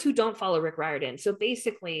those who don't follow Rick Riordan. So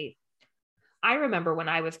basically, I remember when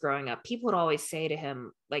I was growing up, people would always say to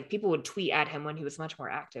him, like people would tweet at him when he was much more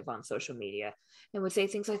active on social media and would say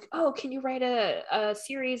things like, oh, can you write a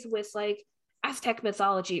series with like Aztec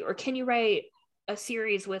mythology? Or can you write a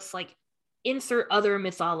series with like insert other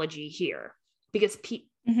mythology here? Because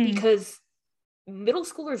because middle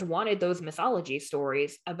schoolers wanted those mythology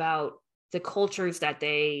stories about the cultures that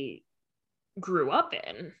they grew up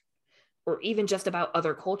in, or even just about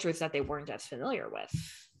other cultures that they weren't as familiar with.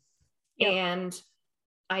 Yep. And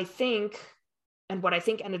I think, and what I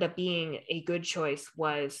think ended up being a good choice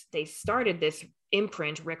was they started this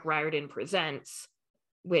imprint, Rick Riordan Presents,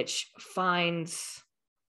 which finds,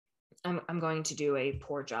 I'm going to do a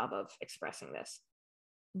poor job of expressing this,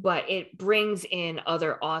 but it brings in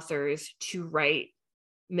other authors to write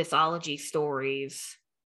mythology stories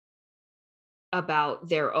about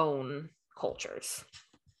their own cultures.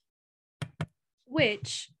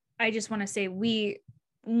 Which I just want to say we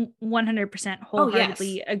 100%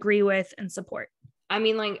 wholeheartedly agree with and support. I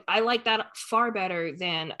mean, like, I like that far better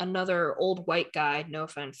than another old white guy, no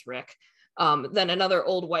offense, Rick, than another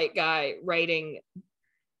old white guy writing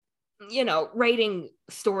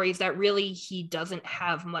stories that really he doesn't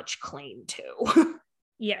have much claim to.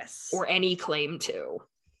 Yes. Or any claim to.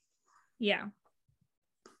 Yeah.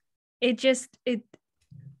 It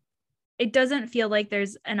doesn't feel like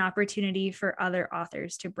there's an opportunity for other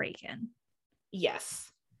authors to break in. Yes.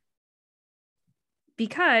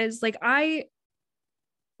 Because like I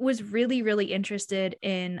was really, really interested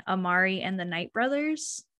in Amari and the Knight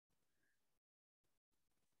Brothers.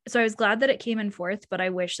 So I was glad that it came in 4th, but I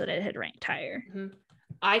wish that it had ranked higher.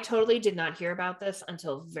 I totally did not hear about this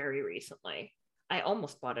until very recently. I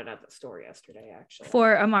almost bought it at the store yesterday, actually.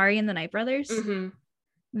 For Amari and the Night Brothers. Mm-hmm.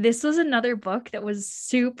 This was another book that was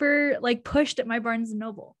super like pushed at my Barnes and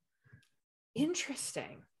Noble.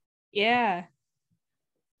 Interesting. Yeah.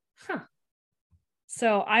 Huh.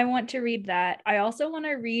 So I want to read that. I also want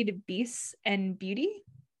to read Beasts and Beauty.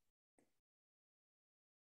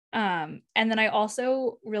 And then I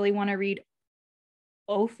also really want to read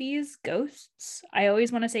Ophi's Ghosts. I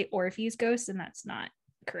always want to say Orphe's Ghosts, and that's not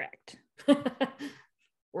correct.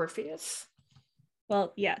 Orpheus.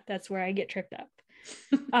 Well, yeah, that's where I get tripped up.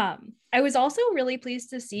 I was also really pleased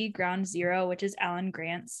to see Ground Zero, which is Alan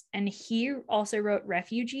Grant's, and he also wrote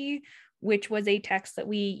Refugee, which was a text that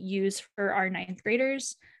we use for our 9th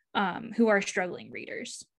graders who are struggling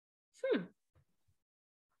readers.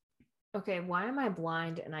 Okay, why am I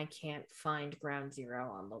blind and I can't find Ground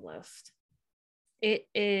Zero on the list? It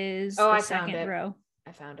is the second row.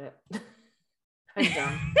 I found it. I'm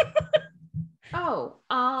done.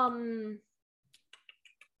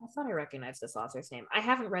 I thought I recognized this author's name. I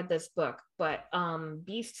haven't read this book, but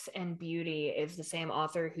Beasts and Beauty is the same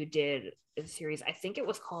author who did a series. I think it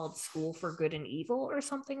was called School for Good and Evil or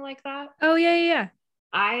something like that. Oh, yeah.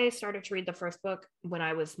 I started to read the first book when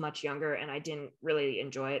I was much younger, and I didn't really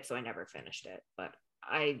enjoy it, so I never finished it. But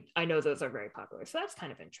I know those are very popular, so that's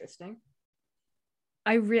kind of interesting.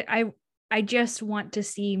 I just want to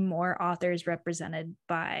see more authors represented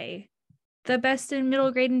by the best in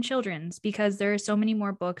middle grade and children's, because there are so many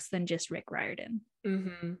more books than just Rick Riordan.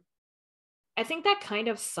 Mm-hmm. I think that kind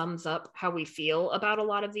of sums up how we feel about a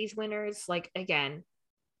lot of these winners. Like, again,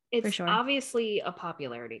 it's obviously a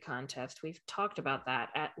popularity contest. We've talked about that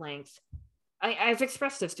at length. I've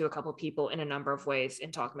expressed this to a couple people in a number of ways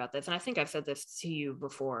in talking about this, and I think I've said this to you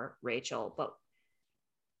before, Rachel, but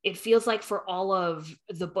it feels like for all of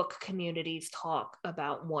the book community's talk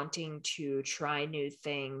about wanting to try new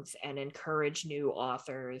things and encourage new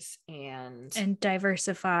authors and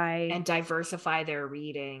diversify their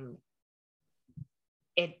reading,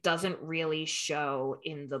 it doesn't really show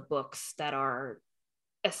in the books that are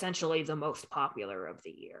essentially the most popular of the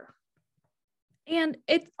year. And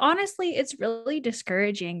it's really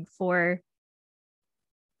discouraging for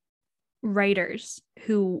writers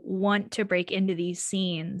who want to break into these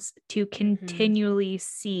scenes to continually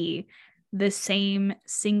see the same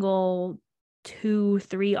single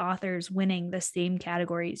 2-3 authors winning the same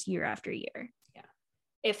categories year after year. Yeah.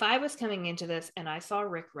 If I was coming into this and I saw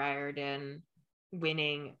Rick Riordan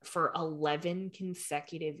winning for 11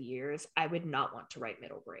 consecutive years, I would not want to write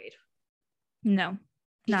middle grade. No.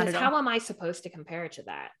 Because how am I supposed to compare it to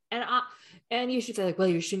that? And you should say, like, well,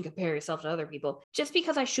 you shouldn't compare yourself to other people. Just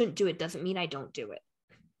because I shouldn't do it doesn't mean I don't do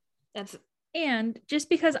it. And just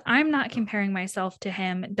because I'm not comparing myself to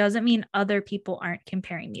him doesn't mean other people aren't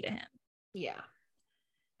comparing me to him. Yeah.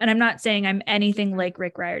 And I'm not saying I'm anything like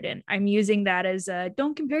Rick Riordan. I'm using that as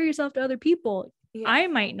don't compare yourself to other people. Yeah. I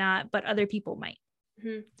might not, but other people might.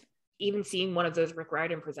 Mm-hmm. Even seeing one of those Rick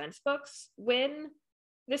Riordan Presents books win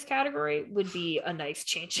this category would be a nice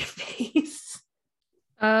change of pace.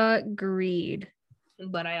 Agreed.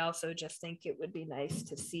 But I also just think it would be nice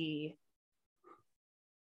to see,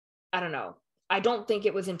 I don't know, I don't think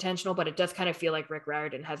it was intentional, but it does kind of feel like Rick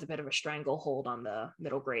Riordan has a bit of a stranglehold on the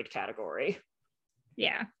middle grade category.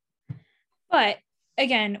 Yeah. But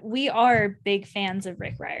again, we are big fans of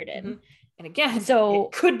Rick Riordan. Mm-hmm. And again, so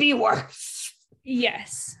it could be worse.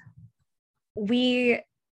 Yes. We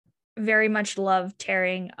very much love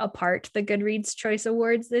tearing apart the Goodreads Choice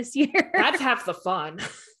Awards this year. That's half the fun.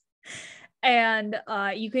 And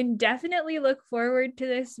you can definitely look forward to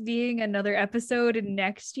this being another episode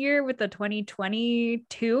next year with the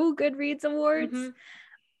 2022 Goodreads Awards.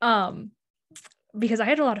 Mm-hmm. Because I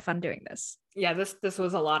had a lot of fun doing this. Yeah, this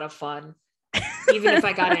was a lot of fun. Even if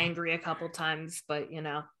I got angry a couple times, but you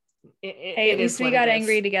know, at least we got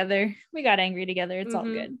angry together. We got angry together. It's all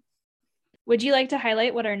good. Would you like to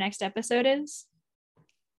highlight what our next episode is?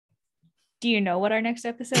 Do you know what our next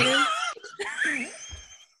episode is?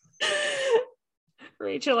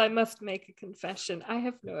 Rachel, I must make a confession. I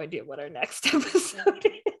have no idea what our next episode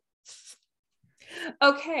is.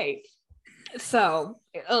 Okay, so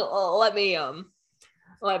let me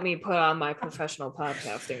put on my professional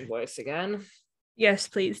podcasting voice again. Yes,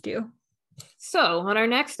 please do. So on our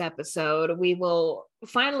next episode, we will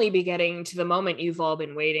finally be getting to the moment you've all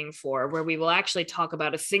been waiting for, where we will actually talk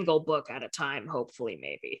about a single book at a time, hopefully,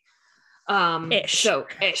 maybe.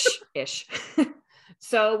 Ish.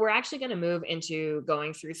 So we're actually going to move into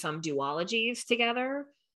going through some duologies together.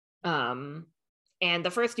 And the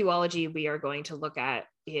first duology we are going to look at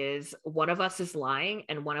is One of Us is Lying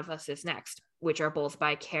and One of Us is Next which are both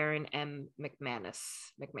by Karen M. McManus.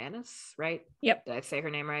 McManus, right? Yep. Did I say her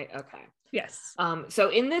name right? Okay. Yes. So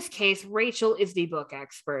in this case, Rachel is the book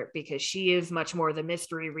expert because she is much more the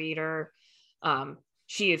mystery reader.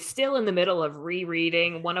 She is still in the middle of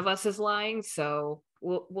rereading One of Us is Lying, so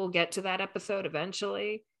we'll get to that episode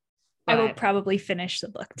eventually. I will probably finish the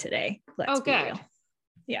book today. Let's be real.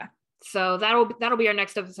 Yeah. So that'll be our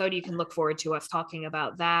next episode. You can look forward to us talking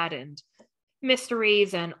about that and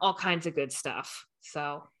mysteries and all kinds of good stuff.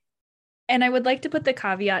 So, and I would like to put the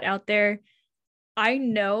caveat out there. I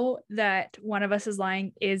know that One of Us is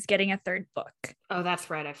Lying is getting a third book. Oh, that's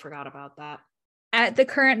right. I forgot about that. At the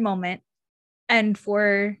current moment, and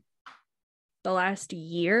for the last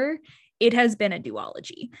year, it has been a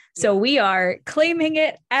duology. So we are claiming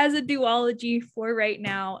it as a duology for right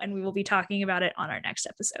now, and we will be talking about it on our next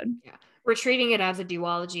episode. Yeah, we're treating it as a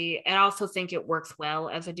duology. I also think it works well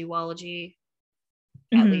as a duology,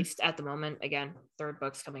 at least at the moment. Again, third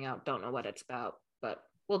book's coming out. Don't know what it's about, but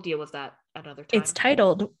we'll deal with that another time. It's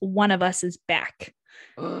titled One of Us is Back.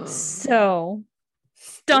 So,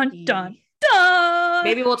 dun, dun, dun!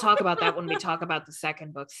 Maybe we'll talk about that when we talk about the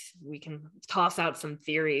second books. We can toss out some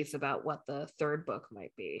theories about what the third book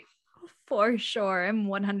might be. For sure. I'm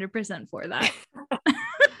 100% for that.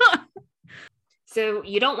 So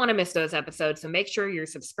you don't want to miss those episodes. So make sure you're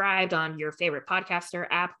subscribed on your favorite podcaster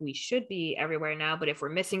app. We should be everywhere now, but if we're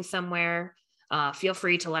missing somewhere, feel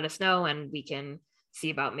free to let us know and we can see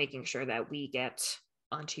about making sure that we get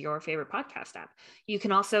onto your favorite podcast app. You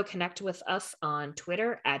can also connect with us on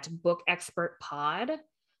Twitter at Book Expert Pod.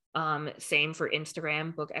 Same for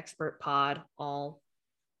Instagram, Book Expert Pod, all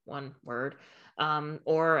one word.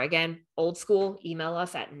 Or again, old school, email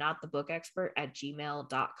us at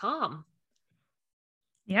notthebookexpert@gmail.com.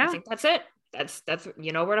 Yeah. I think that's it. That's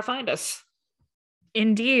you know where to find us.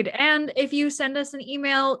 Indeed. And if you send us an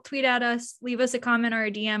email, tweet at us, leave us a comment or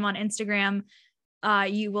a DM on Instagram,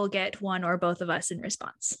 you will get one or both of us in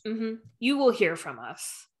response. You will hear from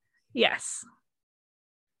us. Yes.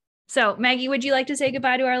 So, Maggie, would you like to say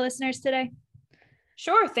goodbye to our listeners today?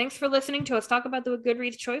 Sure. Thanks for listening to us talk about the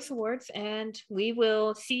Goodreads Choice Awards, and we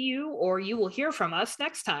will see you, or you will hear from us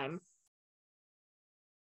next time.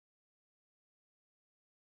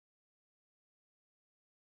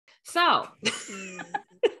 So, I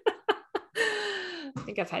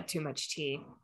think I've had too much tea.